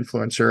supporting the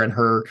influencer and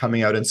her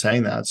coming out and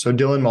saying that. So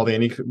Dylan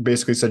Mulvaney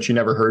basically said she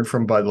never heard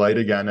from Bud Light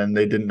again, and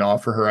they didn't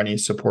offer her any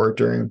support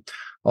during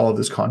all of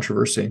this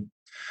controversy.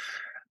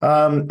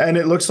 And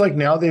it looks like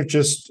now they've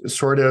just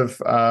sort of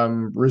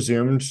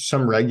resumed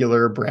some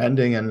regular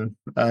branding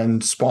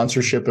and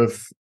sponsorship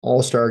of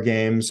all-star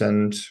games,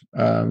 and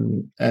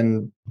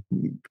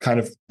kind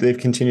of they've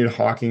continued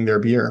hawking their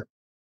beer.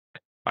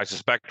 I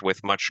suspect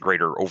with much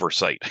greater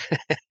oversight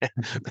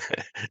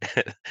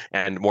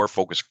and more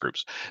focus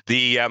groups.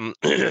 The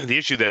the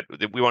issue that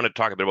we want to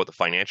talk a bit about the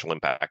financial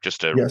impact, just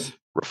to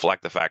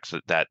reflect the fact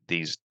that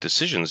these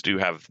decisions do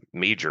have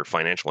major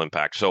financial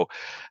impact. So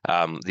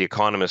The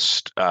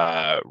Economist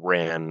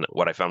ran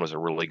what I found was a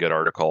really good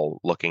article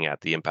looking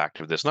at the impact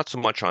of this, not so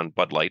much on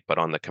Bud Light, but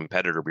on the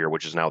competitor beer,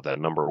 which is now the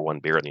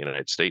 #1 beer in the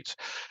United States.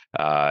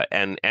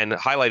 And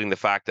highlighting the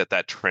fact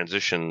that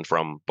transition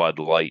from Bud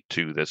Light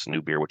to this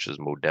new beer, which is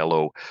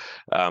Modelo,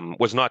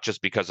 was not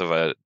just because of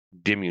a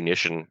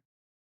diminution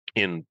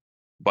in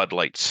Bud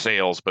Light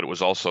sales, but it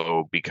was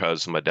also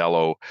because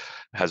Modelo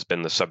has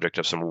been the subject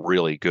of some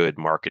really good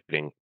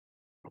marketing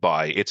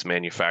by its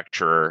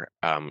manufacturer.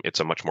 It's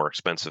a much more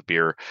expensive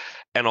beer,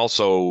 and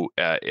also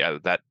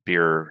that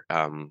beer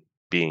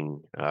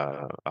being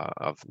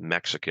of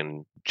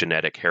Mexican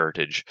genetic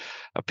heritage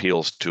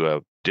appeals to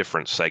a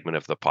different segment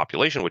of the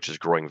population, which is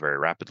growing very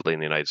rapidly in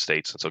the United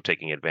States. And so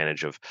taking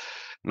advantage of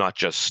not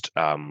just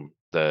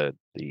the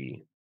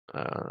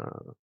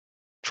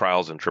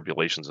trials and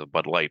tribulations of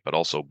Bud Light, but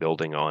also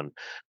building on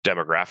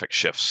demographic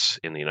shifts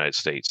in the United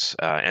States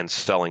and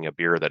selling a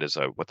beer that is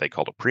what they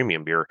call a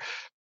premium beer,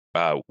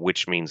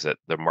 which means that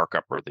the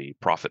markup or the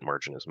profit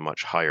margin is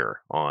much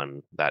higher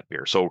on that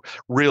beer. So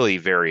really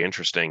very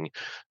interesting.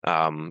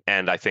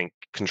 And I think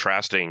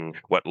contrasting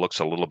what looks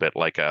a little bit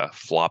like a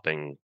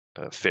flopping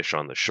fish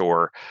on the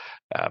shore,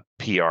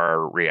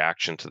 PR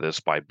reaction to this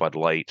by Bud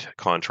Light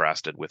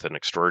contrasted with an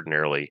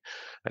extraordinarily,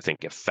 I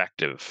think,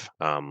 effective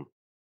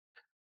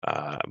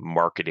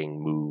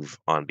marketing move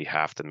on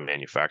behalf of the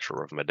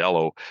manufacturer of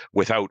Modelo,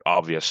 without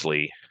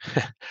obviously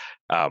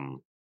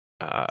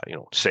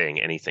saying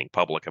anything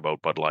public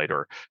about Bud Light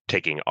or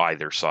taking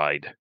either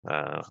side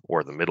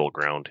or the middle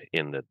ground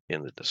in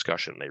the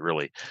discussion. They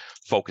really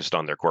focused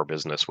on their core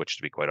business, which,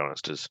 to be quite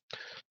honest, is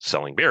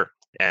selling beer,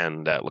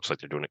 and it looks like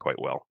they're doing it quite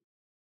well.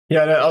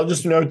 Yeah, and I'll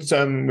just note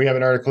we have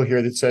an article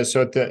here that says,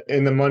 so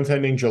in the month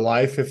ending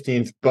July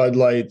 15th, Bud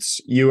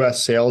Light's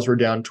U.S. sales were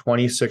down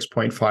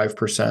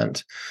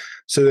 26.5%.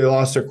 So they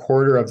lost a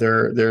quarter of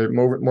their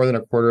more than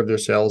a quarter of their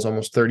sales,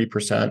 almost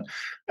 30%.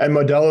 And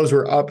Modelo's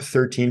were up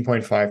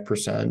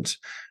 13.5%.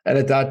 And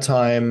at that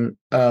time,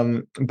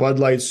 Bud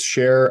Light's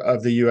share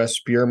of the U.S.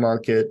 beer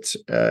market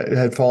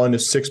had fallen to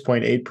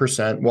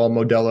 6.8%, while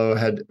Modelo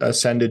had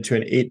ascended to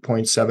an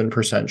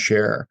 8.7%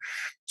 share.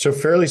 So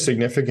fairly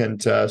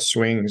significant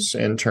swings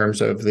in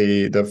terms of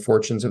the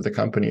fortunes of the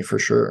company, for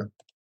sure.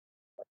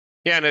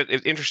 Yeah, and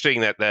it's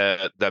interesting that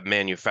the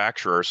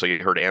manufacturer, so you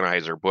heard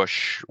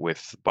Anheuser-Busch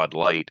with Bud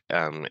Light,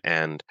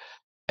 and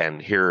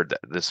here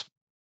this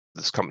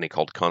company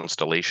called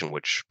Constellation,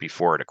 which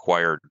before it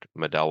acquired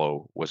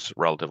Modelo was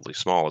relatively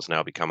small, has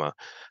now become a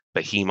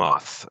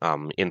behemoth,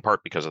 in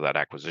part because of that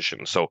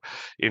acquisition. So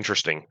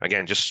interesting.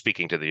 Again, just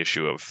speaking to the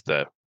issue of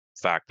the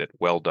fact that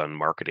well-done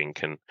marketing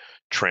can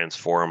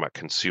transform a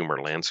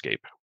consumer landscape.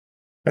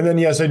 And then,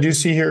 yes, I do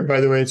see here, by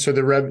the way, so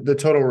the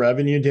total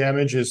revenue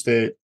damage is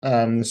that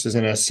this is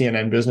in a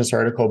CNN business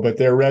article, but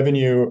their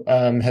revenue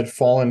had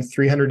fallen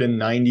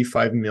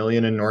 $395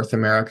 million in North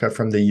America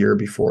from the year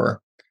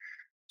before.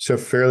 So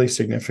fairly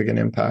significant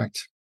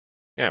impact.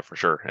 Yeah, for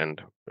sure. And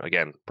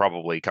again,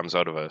 probably comes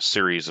out of a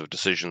series of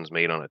decisions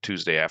made on a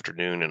Tuesday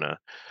afternoon in a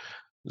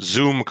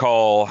Zoom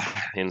call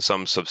in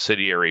some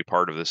subsidiary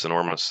part of this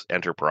enormous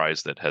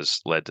enterprise that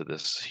has led to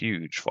this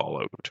huge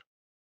fallout.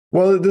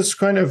 Well, this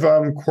kind of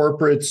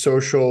corporate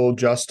social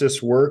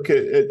justice work,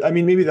 I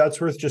mean, maybe that's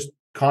worth just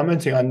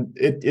commenting on.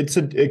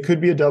 It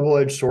could be a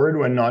double-edged sword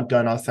when not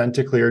done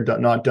authentically or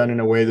not done in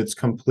a way that's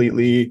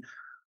completely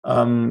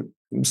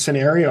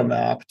scenario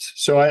mapped.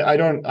 So I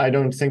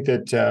don't think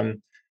that.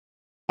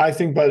 I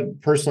think,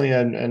 but personally,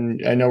 and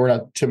I know we're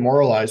not to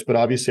moralize, but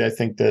obviously, I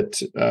think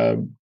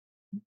that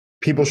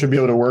people should be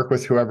able to work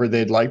with whoever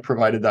they'd like,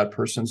 provided that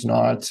person's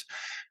not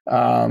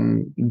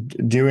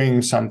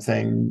doing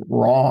something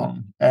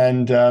wrong.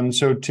 And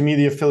so to me,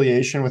 the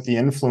affiliation with the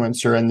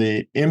influencer and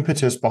the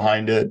impetus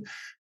behind it,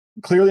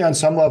 clearly on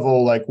some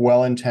level, like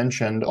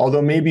well-intentioned,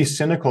 although maybe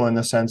cynical in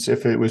the sense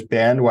if it was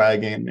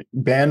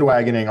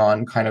bandwagoning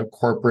on kind of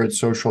corporate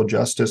social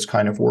justice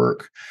kind of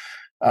work.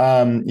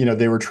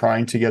 They were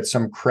trying to get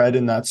some cred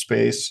in that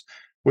space.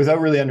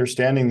 without really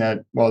understanding that,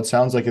 well, it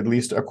sounds like at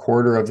least a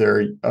quarter of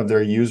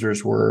their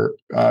users were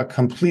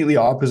completely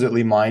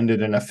oppositely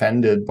minded and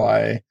offended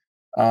by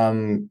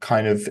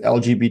kind of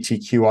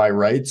LGBTQI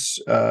rights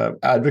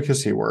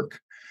advocacy work.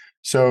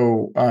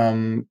 So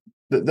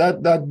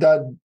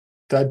that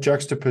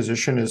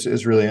juxtaposition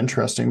is really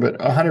interesting. But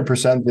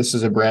 100%, this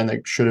is a brand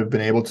that should have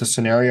been able to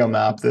scenario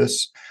map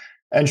this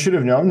and should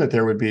have known that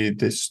there would be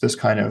this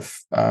kind of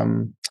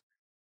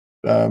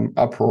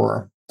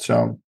uproar.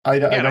 So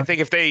I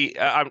think if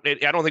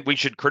I don't think we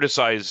should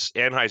criticize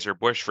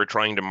Anheuser-Busch for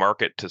trying to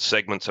market to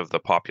segments of the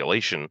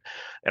population,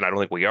 and I don't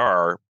think we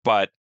are,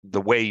 but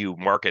the way you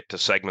market to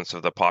segments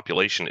of the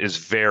population is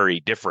very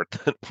different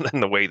than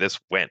the way this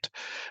went.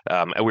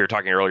 And we were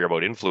talking earlier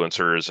about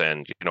influencers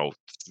and,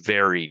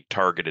 very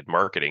targeted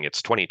marketing.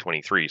 It's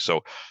 2023.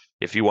 So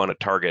if you want to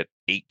target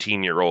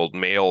 18-year-old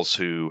males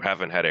who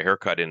haven't had a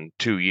haircut in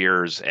 2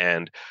 years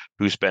and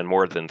who spend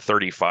more than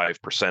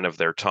 35% of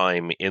their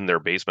time in their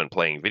basement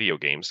playing video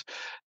games,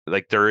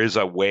 like there is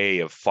a way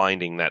of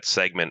finding that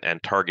segment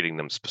and targeting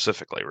them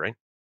specifically, right?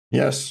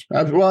 Yes.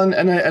 Well,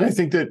 and I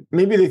think that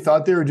maybe they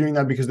thought they were doing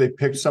that because they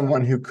picked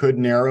someone who could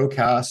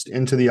narrowcast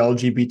into the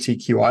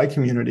LGBTQI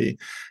community,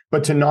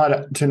 but to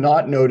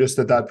not notice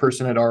that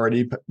person had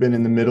already been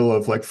in the middle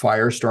of like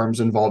firestorms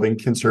involving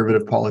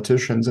conservative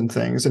politicians and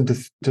things, and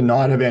to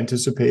not have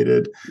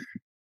anticipated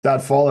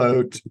that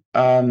fallout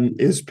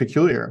is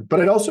peculiar. But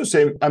I'd also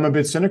say I'm a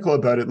bit cynical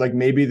about it. Like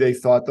maybe they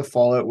thought the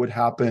fallout would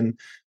happen,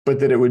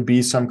 but that it would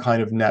be some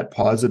kind of net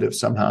positive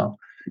somehow.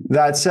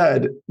 That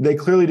said, they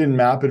clearly didn't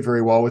map it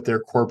very well with their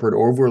corporate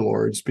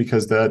overlords,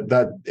 because that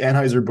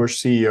Anheuser-Busch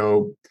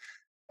CEO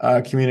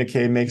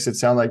communique makes it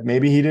sound like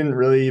maybe he didn't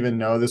really even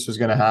know this was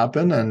going to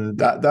happen. And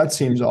that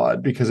seems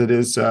odd, because it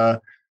is,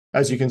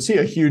 as you can see,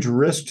 a huge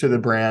risk to the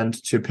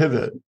brand to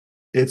pivot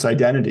its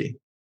identity.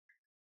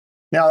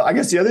 Now, I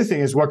guess the other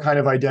thing is, what kind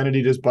of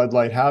identity does Bud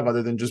Light have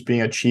other than just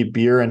being a cheap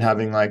beer and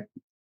having like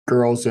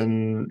girls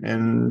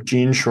in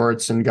jean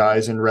shorts and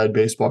guys in red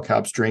baseball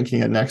caps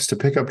drinking it next to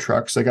pickup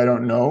trucks? Like, I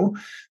don't know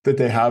that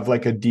they have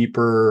like a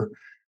deeper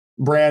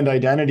brand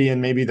identity,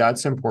 and maybe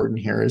that's important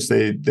here. Is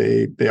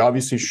they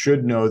obviously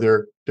should know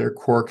their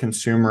core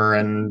consumer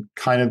and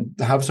kind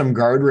of have some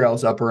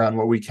guardrails up around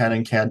what we can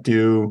and can't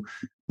do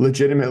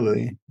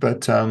legitimately.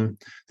 But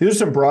these are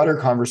some broader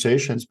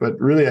conversations. But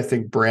really, I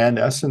think brand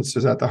essence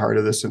is at the heart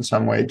of this in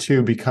some way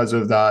too, because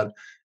of that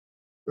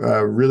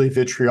really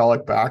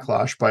vitriolic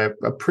backlash by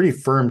a pretty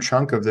firm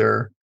chunk of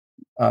their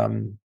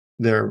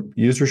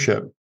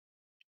usership.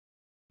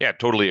 Yeah,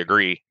 totally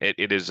agree.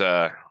 It is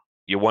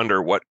you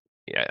wonder what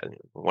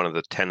one of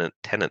the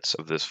tenets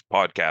of this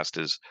podcast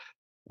is,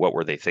 what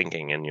were they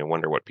thinking? And you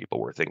wonder what people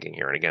were thinking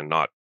here. And again,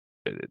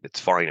 it's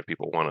fine if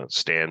people want to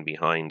stand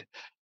behind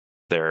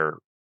their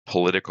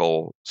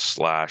political /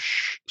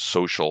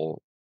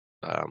 social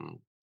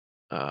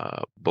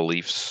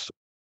beliefs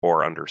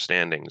or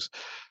understandings,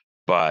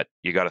 but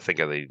you got to think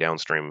of the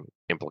downstream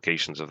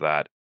implications of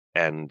that.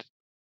 And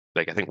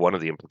like, I think one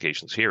of the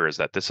implications here is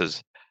that this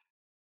has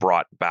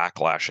brought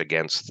backlash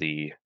against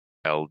the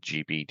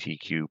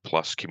LGBTQ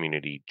plus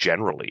community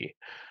generally,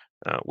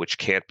 which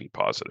can't be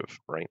positive,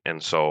 right?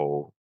 And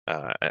so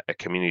a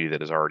community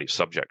that is already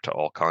subject to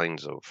all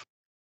kinds of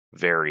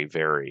very,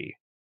 very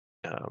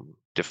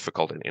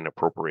difficult and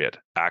inappropriate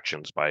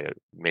actions by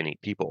many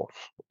people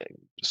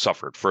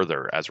suffered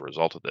further as a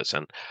result of this.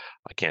 And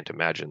I can't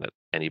imagine that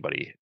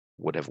anybody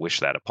would have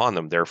wished that upon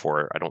them.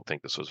 Therefore, I don't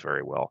think this was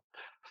very well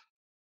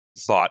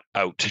thought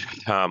out.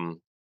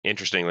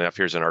 Interestingly enough,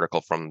 here's an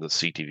article from the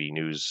CTV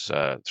News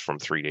from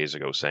 3 days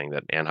ago saying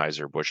that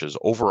Anheuser-Busch's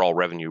overall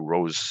revenue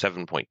rose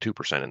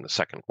 7.2% in the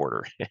second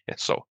quarter.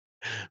 So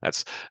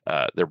that's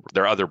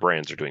their other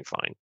brands are doing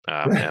fine,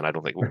 and I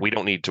don't think we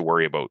don't need to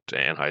worry about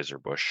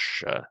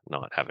Anheuser-Busch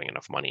not having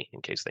enough money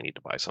in case they need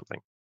to buy something.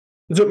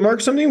 So,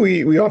 Mark, something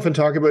we often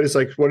talk about is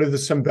like, what are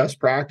some best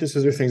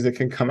practices or things that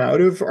can come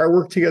out of our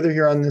work together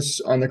here on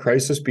the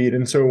crisis beat?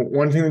 And so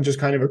one thing that just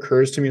kind of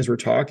occurs to me as we're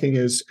talking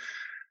is,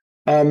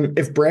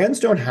 if brands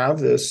don't have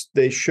this,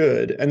 they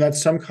should, and that's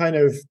some kind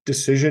of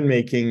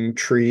decision-making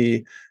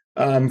tree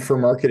for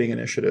marketing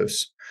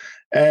initiatives.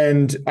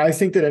 And I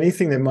think that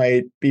anything that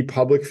might be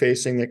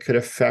public-facing that could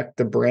affect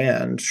the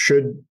brand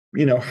should,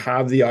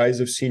 have the eyes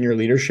of senior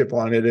leadership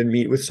on it and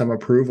meet with some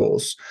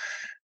approvals.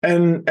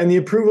 And the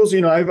approvals,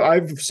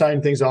 I've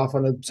signed things off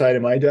on the side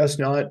of my desk,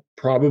 not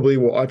probably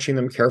watching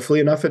them carefully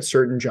enough at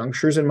certain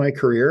junctures in my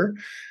career.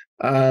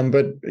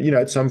 But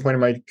at some point in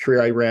my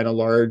career, I ran a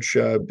large,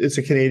 it's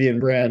a Canadian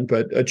brand,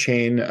 but a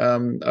chain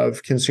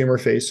of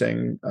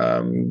consumer-facing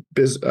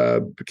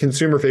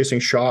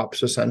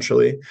shops,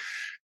 essentially.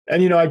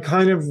 And, I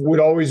kind of would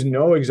always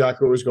know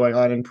exactly what was going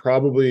on, and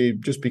probably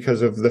just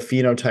because of the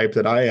phenotype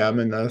that I am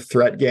and the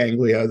threat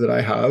ganglia that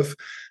I have,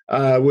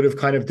 would have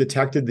kind of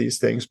detected these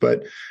things.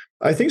 But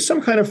I think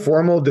some kind of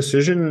formal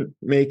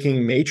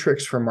decision-making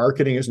matrix for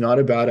marketing is not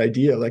a bad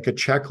idea, like a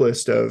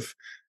checklist of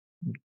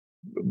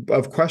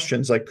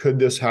questions like, could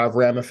this have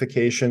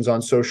ramifications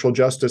on social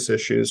justice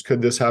issues?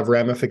 Could this have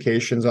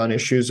ramifications on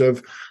issues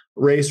of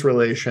race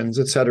relations,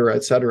 et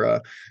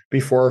cetera,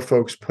 before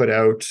folks put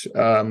out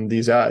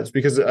these ads.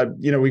 Because,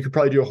 we could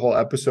probably do a whole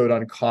episode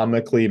on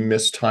comically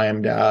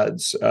mistimed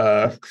ads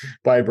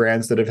by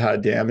brands that have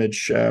had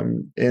damage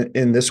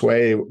in this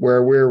way,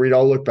 where we'd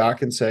all look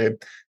back and say,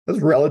 that's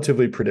a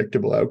relatively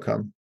predictable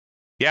outcome.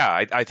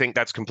 Yeah, I think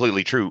that's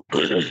completely true.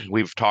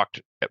 We've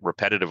talked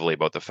repetitively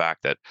about the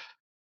fact that,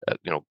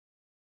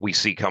 we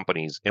see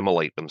companies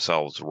immolate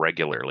themselves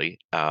regularly,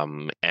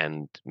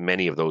 and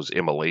many of those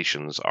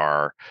immolations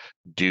are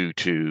due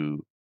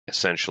to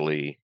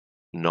essentially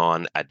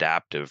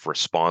non-adaptive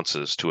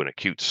responses to an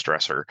acute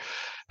stressor.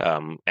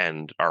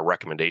 And our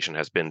recommendation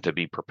has been to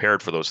be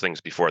prepared for those things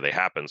before they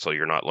happen, so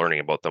you're not learning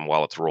about them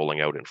while it's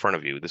rolling out in front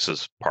of you. This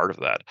is part of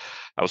that.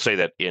 I will say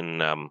that in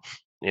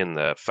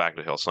the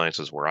Faculty of Health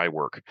Sciences where I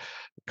work,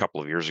 a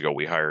couple of years ago,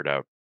 we hired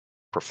a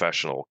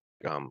professional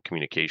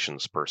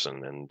communications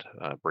person, and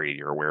Brady,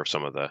 you're aware of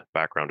some of the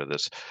background of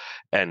this,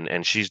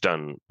 and she's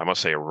done, I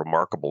must say, a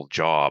remarkable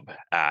job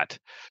at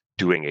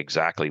doing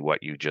exactly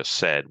what you just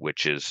said,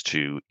 which is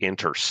to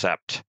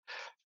intercept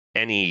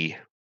any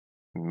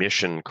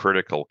mission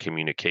critical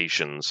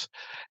communications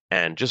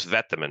and just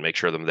vet them and make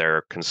sure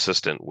they're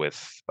consistent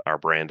with our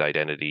brand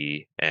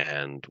identity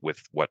and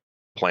with what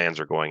plans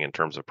are going in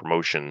terms of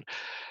promotion.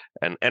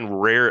 And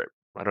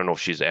I don't know if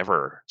she's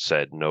ever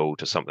said no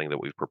to something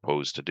that we've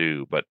proposed to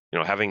do, but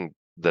having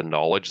the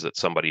knowledge that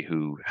somebody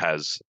who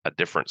has a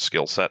different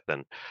skill set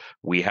than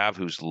we have,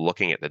 who's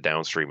looking at the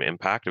downstream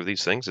impact of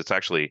these things, it's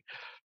actually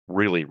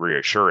really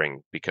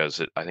reassuring,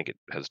 because I think it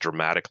has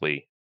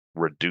dramatically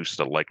reduced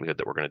the likelihood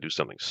that we're going to do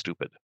something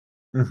stupid.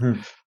 Mm-hmm.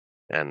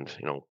 And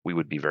we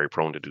would be very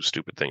prone to do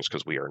stupid things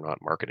because we are not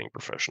marketing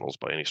professionals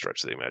by any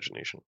stretch of the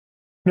imagination.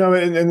 No,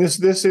 and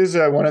this is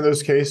one of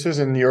those cases,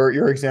 and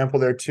your example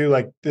there too.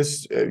 Like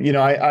this,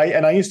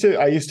 I used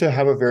to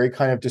have a very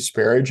kind of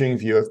disparaging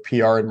view of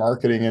PR and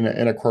marketing in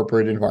a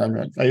corporate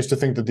environment. I used to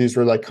think that these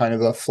were like kind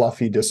of the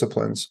fluffy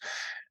disciplines,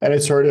 and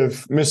it's sort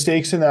of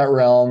mistakes in that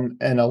realm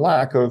and a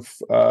lack of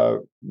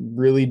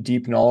really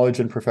deep knowledge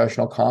and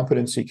professional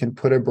competency can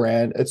put a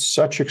brand at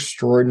such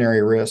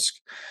extraordinary risk.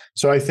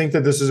 So I think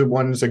that this is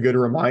a good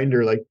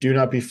reminder. Like, do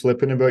not be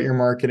flippant about your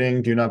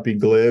marketing. Do not be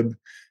glib.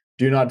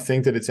 Do not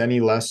think that it's any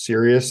less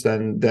serious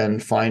than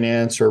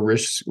finance or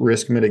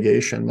risk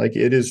mitigation. Like,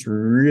 it is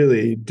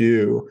really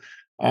due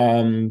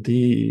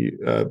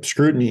the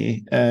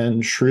scrutiny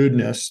and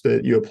shrewdness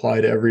that you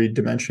apply to every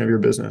dimension of your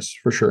business,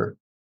 for sure,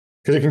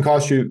 because it can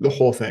cost you the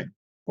whole thing.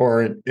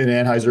 Or in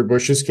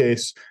Anheuser-Busch's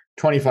case,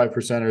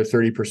 25% or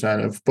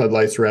 30% of Bud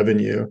Light's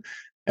revenue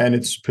and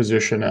its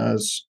position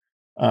as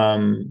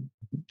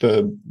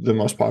the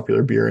most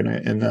popular beer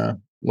in a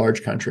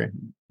large country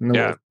in the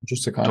world,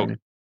 just economy.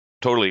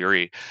 Totally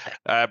agree.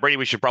 Brady,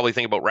 we should probably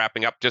think about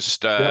wrapping up.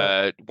 Just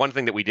one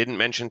thing that we didn't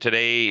mention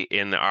today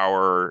in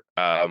our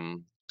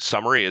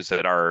summary is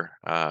that our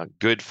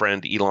good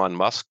friend Elon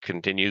Musk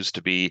continues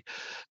to be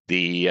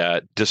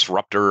the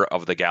disruptor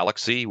of the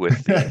galaxy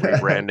with the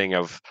rebranding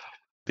of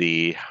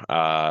the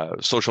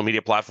social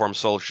media platform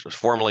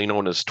formerly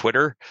known as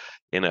Twitter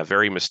in a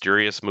very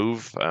mysterious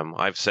move.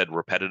 I've said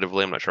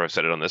repetitively, I'm not sure I've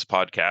said it on this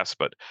podcast,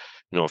 but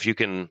if you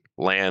can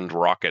land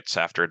rockets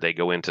after they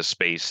go into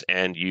space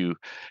and you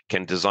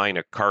can design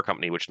a car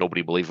company which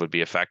nobody believed would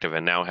be effective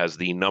and now has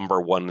the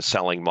number one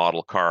selling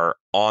model car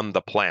on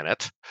the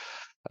planet,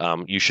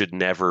 you should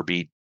never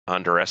be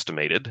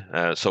underestimated.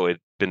 So it's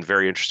been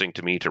very interesting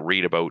to me to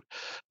read about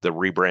the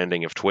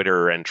rebranding of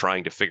Twitter and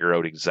trying to figure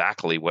out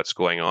exactly what's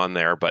going on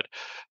there. But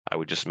I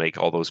would just make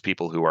all those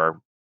people who are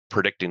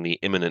predicting the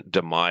imminent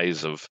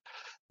demise of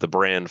the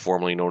brand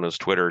formerly known as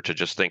Twitter to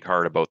just think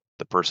hard about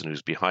the person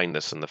who's behind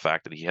this and the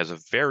fact that he has a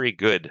very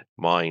good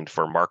mind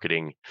for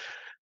marketing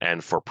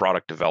and for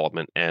product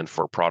development and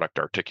for product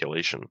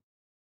articulation.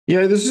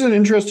 Yeah, this is an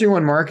interesting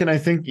one, Mark, and I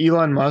think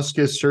Elon Musk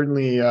is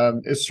certainly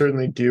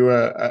due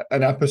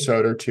an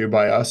episode or two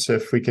by us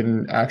if we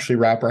can actually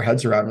wrap our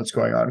heads around what's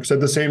going on. Because at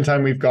the same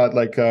time, we've got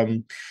like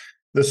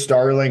the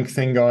Starlink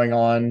thing going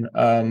on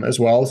as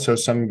well. So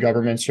some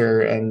governments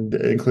and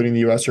including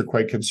the US, are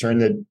quite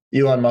concerned that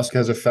Elon Musk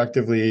has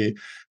effectively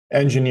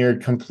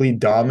engineered complete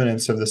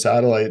dominance of the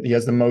satellite. He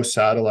has the most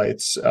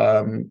satellites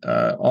on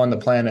the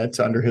planet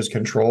under his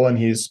control, and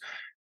he's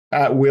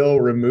at will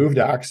removed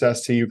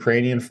access to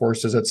Ukrainian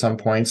forces at some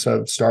points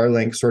of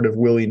Starlink sort of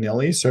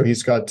willy-nilly. So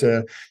he's got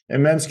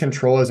immense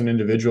control as an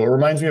individual. It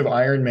reminds me of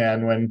Iron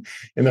Man, when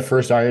in the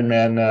first Iron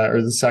Man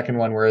or the second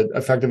one, where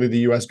effectively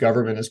the US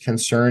government is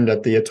concerned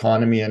at the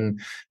autonomy and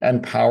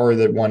power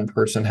that one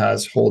person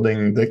has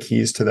holding the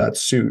keys to that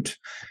suit.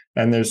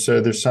 And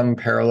there's some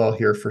parallel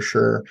here for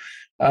sure.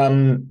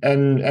 And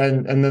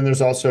then there's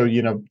also,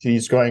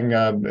 he's going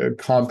a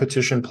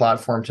competition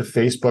platform to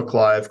Facebook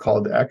Live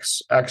called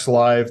X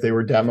Live. They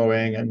were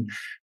demoing, and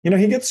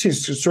he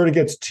sort of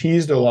gets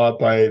teased a lot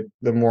by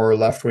the more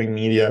left-wing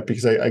media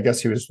because I guess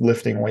he was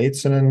lifting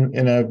weights in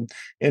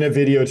a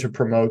video to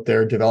promote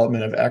their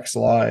development of X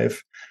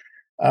Live.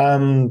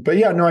 But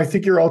yeah, no, I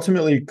think you're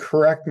ultimately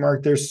correct,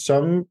 Mark. There's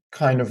some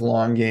kind of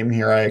long game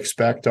here, I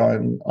expect,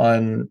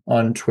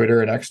 on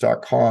Twitter and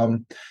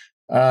X.com.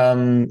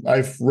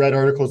 I've read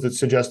articles that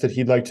suggest that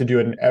he'd like to do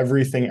an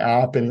everything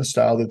app in the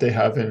style that they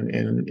have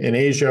in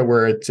Asia,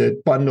 where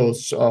it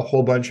bundles a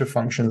whole bunch of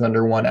functions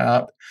under one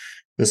app.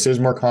 This is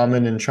more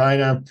common in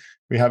China.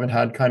 We haven't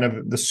had kind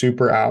of the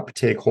super app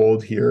take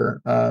hold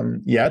here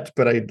yet,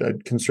 but I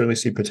can certainly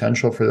see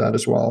potential for that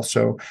as well.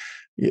 So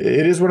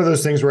it is one of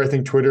those things where I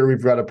think Twitter,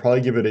 we've got to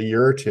probably give it a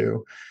year or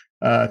two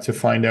to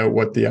find out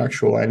what the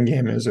actual end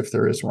game is, if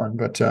there is one.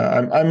 But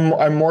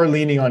I'm more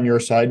leaning on your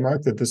side,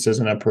 Mark, that this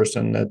isn't a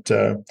person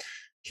that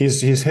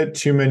he's hit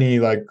too many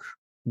like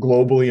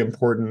globally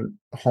important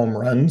home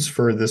runs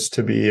for this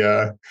to be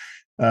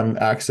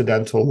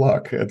accidental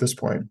luck at this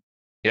point.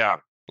 Yeah.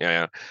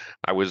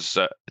 I was.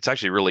 It's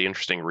actually really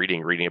interesting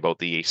reading about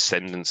the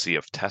ascendancy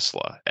of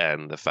Tesla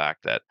and the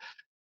fact that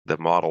the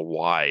Model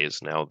Y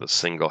is now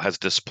has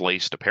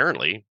displaced,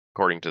 apparently,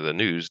 according to the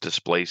news,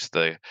 displaced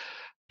the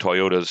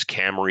Toyota's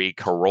Camry,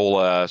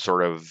 Corolla,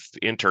 sort of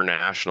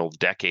international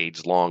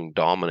decades-long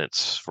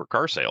dominance for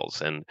car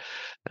sales. And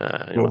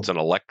it's an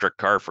electric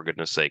car, for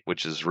goodness sake,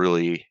 which is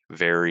really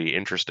very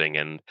interesting.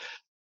 And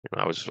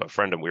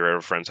we were at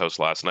a friend's house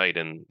last night,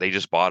 and they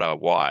just bought a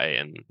Y.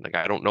 And like,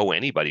 I don't know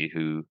anybody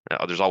who.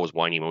 There's always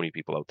whiny-moany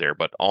people out there,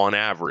 but on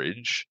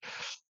average,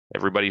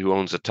 everybody who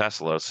owns a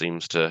Tesla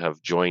seems to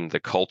have joined the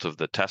cult of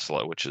the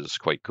Tesla, which is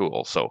quite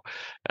cool. So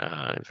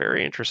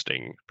very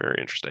interesting, very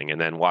interesting.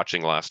 And then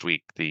watching last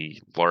week, the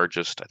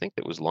largest, I think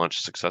it was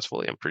launched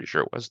successfully, I'm pretty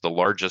sure it was, the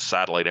largest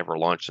satellite ever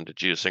launched into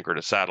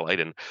geosynchronous satellite,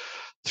 and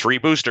 3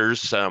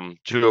 boosters,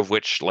 2 of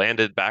which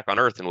landed back on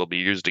Earth and will be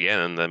used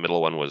again. And the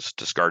middle one was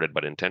discarded,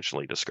 but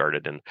intentionally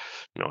discarded. And,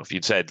 if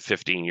you'd said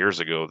 15 years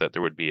ago that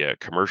there would be a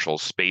commercial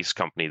space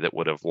company that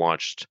would have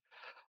launched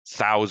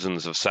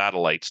thousands of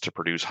satellites to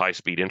produce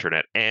high-speed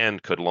internet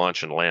and could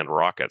launch and land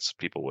rockets,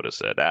 people would have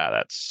said,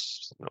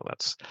 that's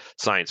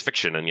science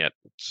fiction. And yet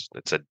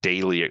it's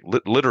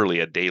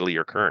literally a daily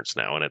occurrence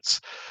now. And it's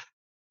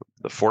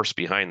the force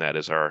behind that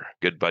is our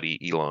good buddy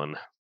Elon.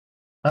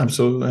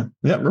 Absolutely.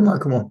 Yeah,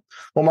 remarkable.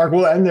 Well, Mark,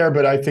 we'll end there,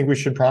 but I think we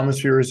should promise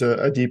viewers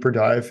a deeper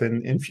dive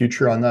in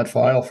future on that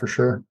file for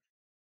sure.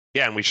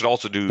 Yeah, and we should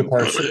also do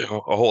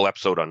a whole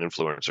episode on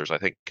influencers. I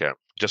think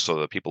just so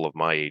the people of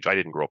my age, I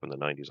didn't grow up in the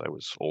 90s. I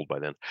was old by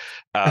then.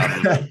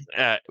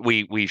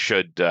 We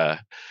should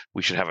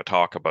have a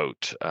talk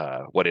about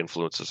what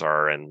influences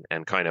are and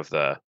kind of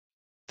the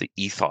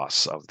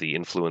ethos of the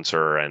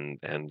influencer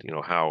and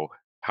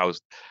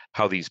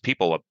how these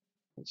people,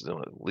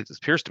 it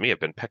appears to me,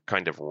 have been picked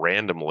kind of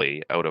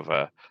randomly out of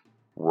a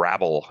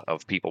rabble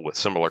of people with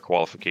similar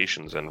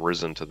qualifications and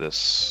risen to this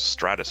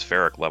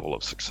stratospheric level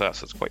of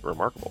success. It's quite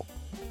remarkable.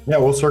 Yeah,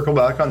 we'll circle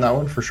back on that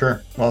one for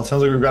sure. Well, it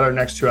sounds like we've got our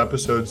next 2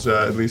 episodes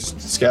at least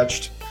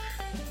sketched.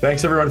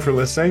 Thanks everyone for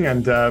listening,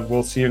 and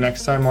we'll see you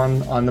next time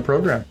on the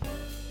program.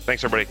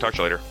 Thanks everybody. Talk to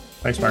you later.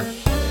 Thanks, Mark.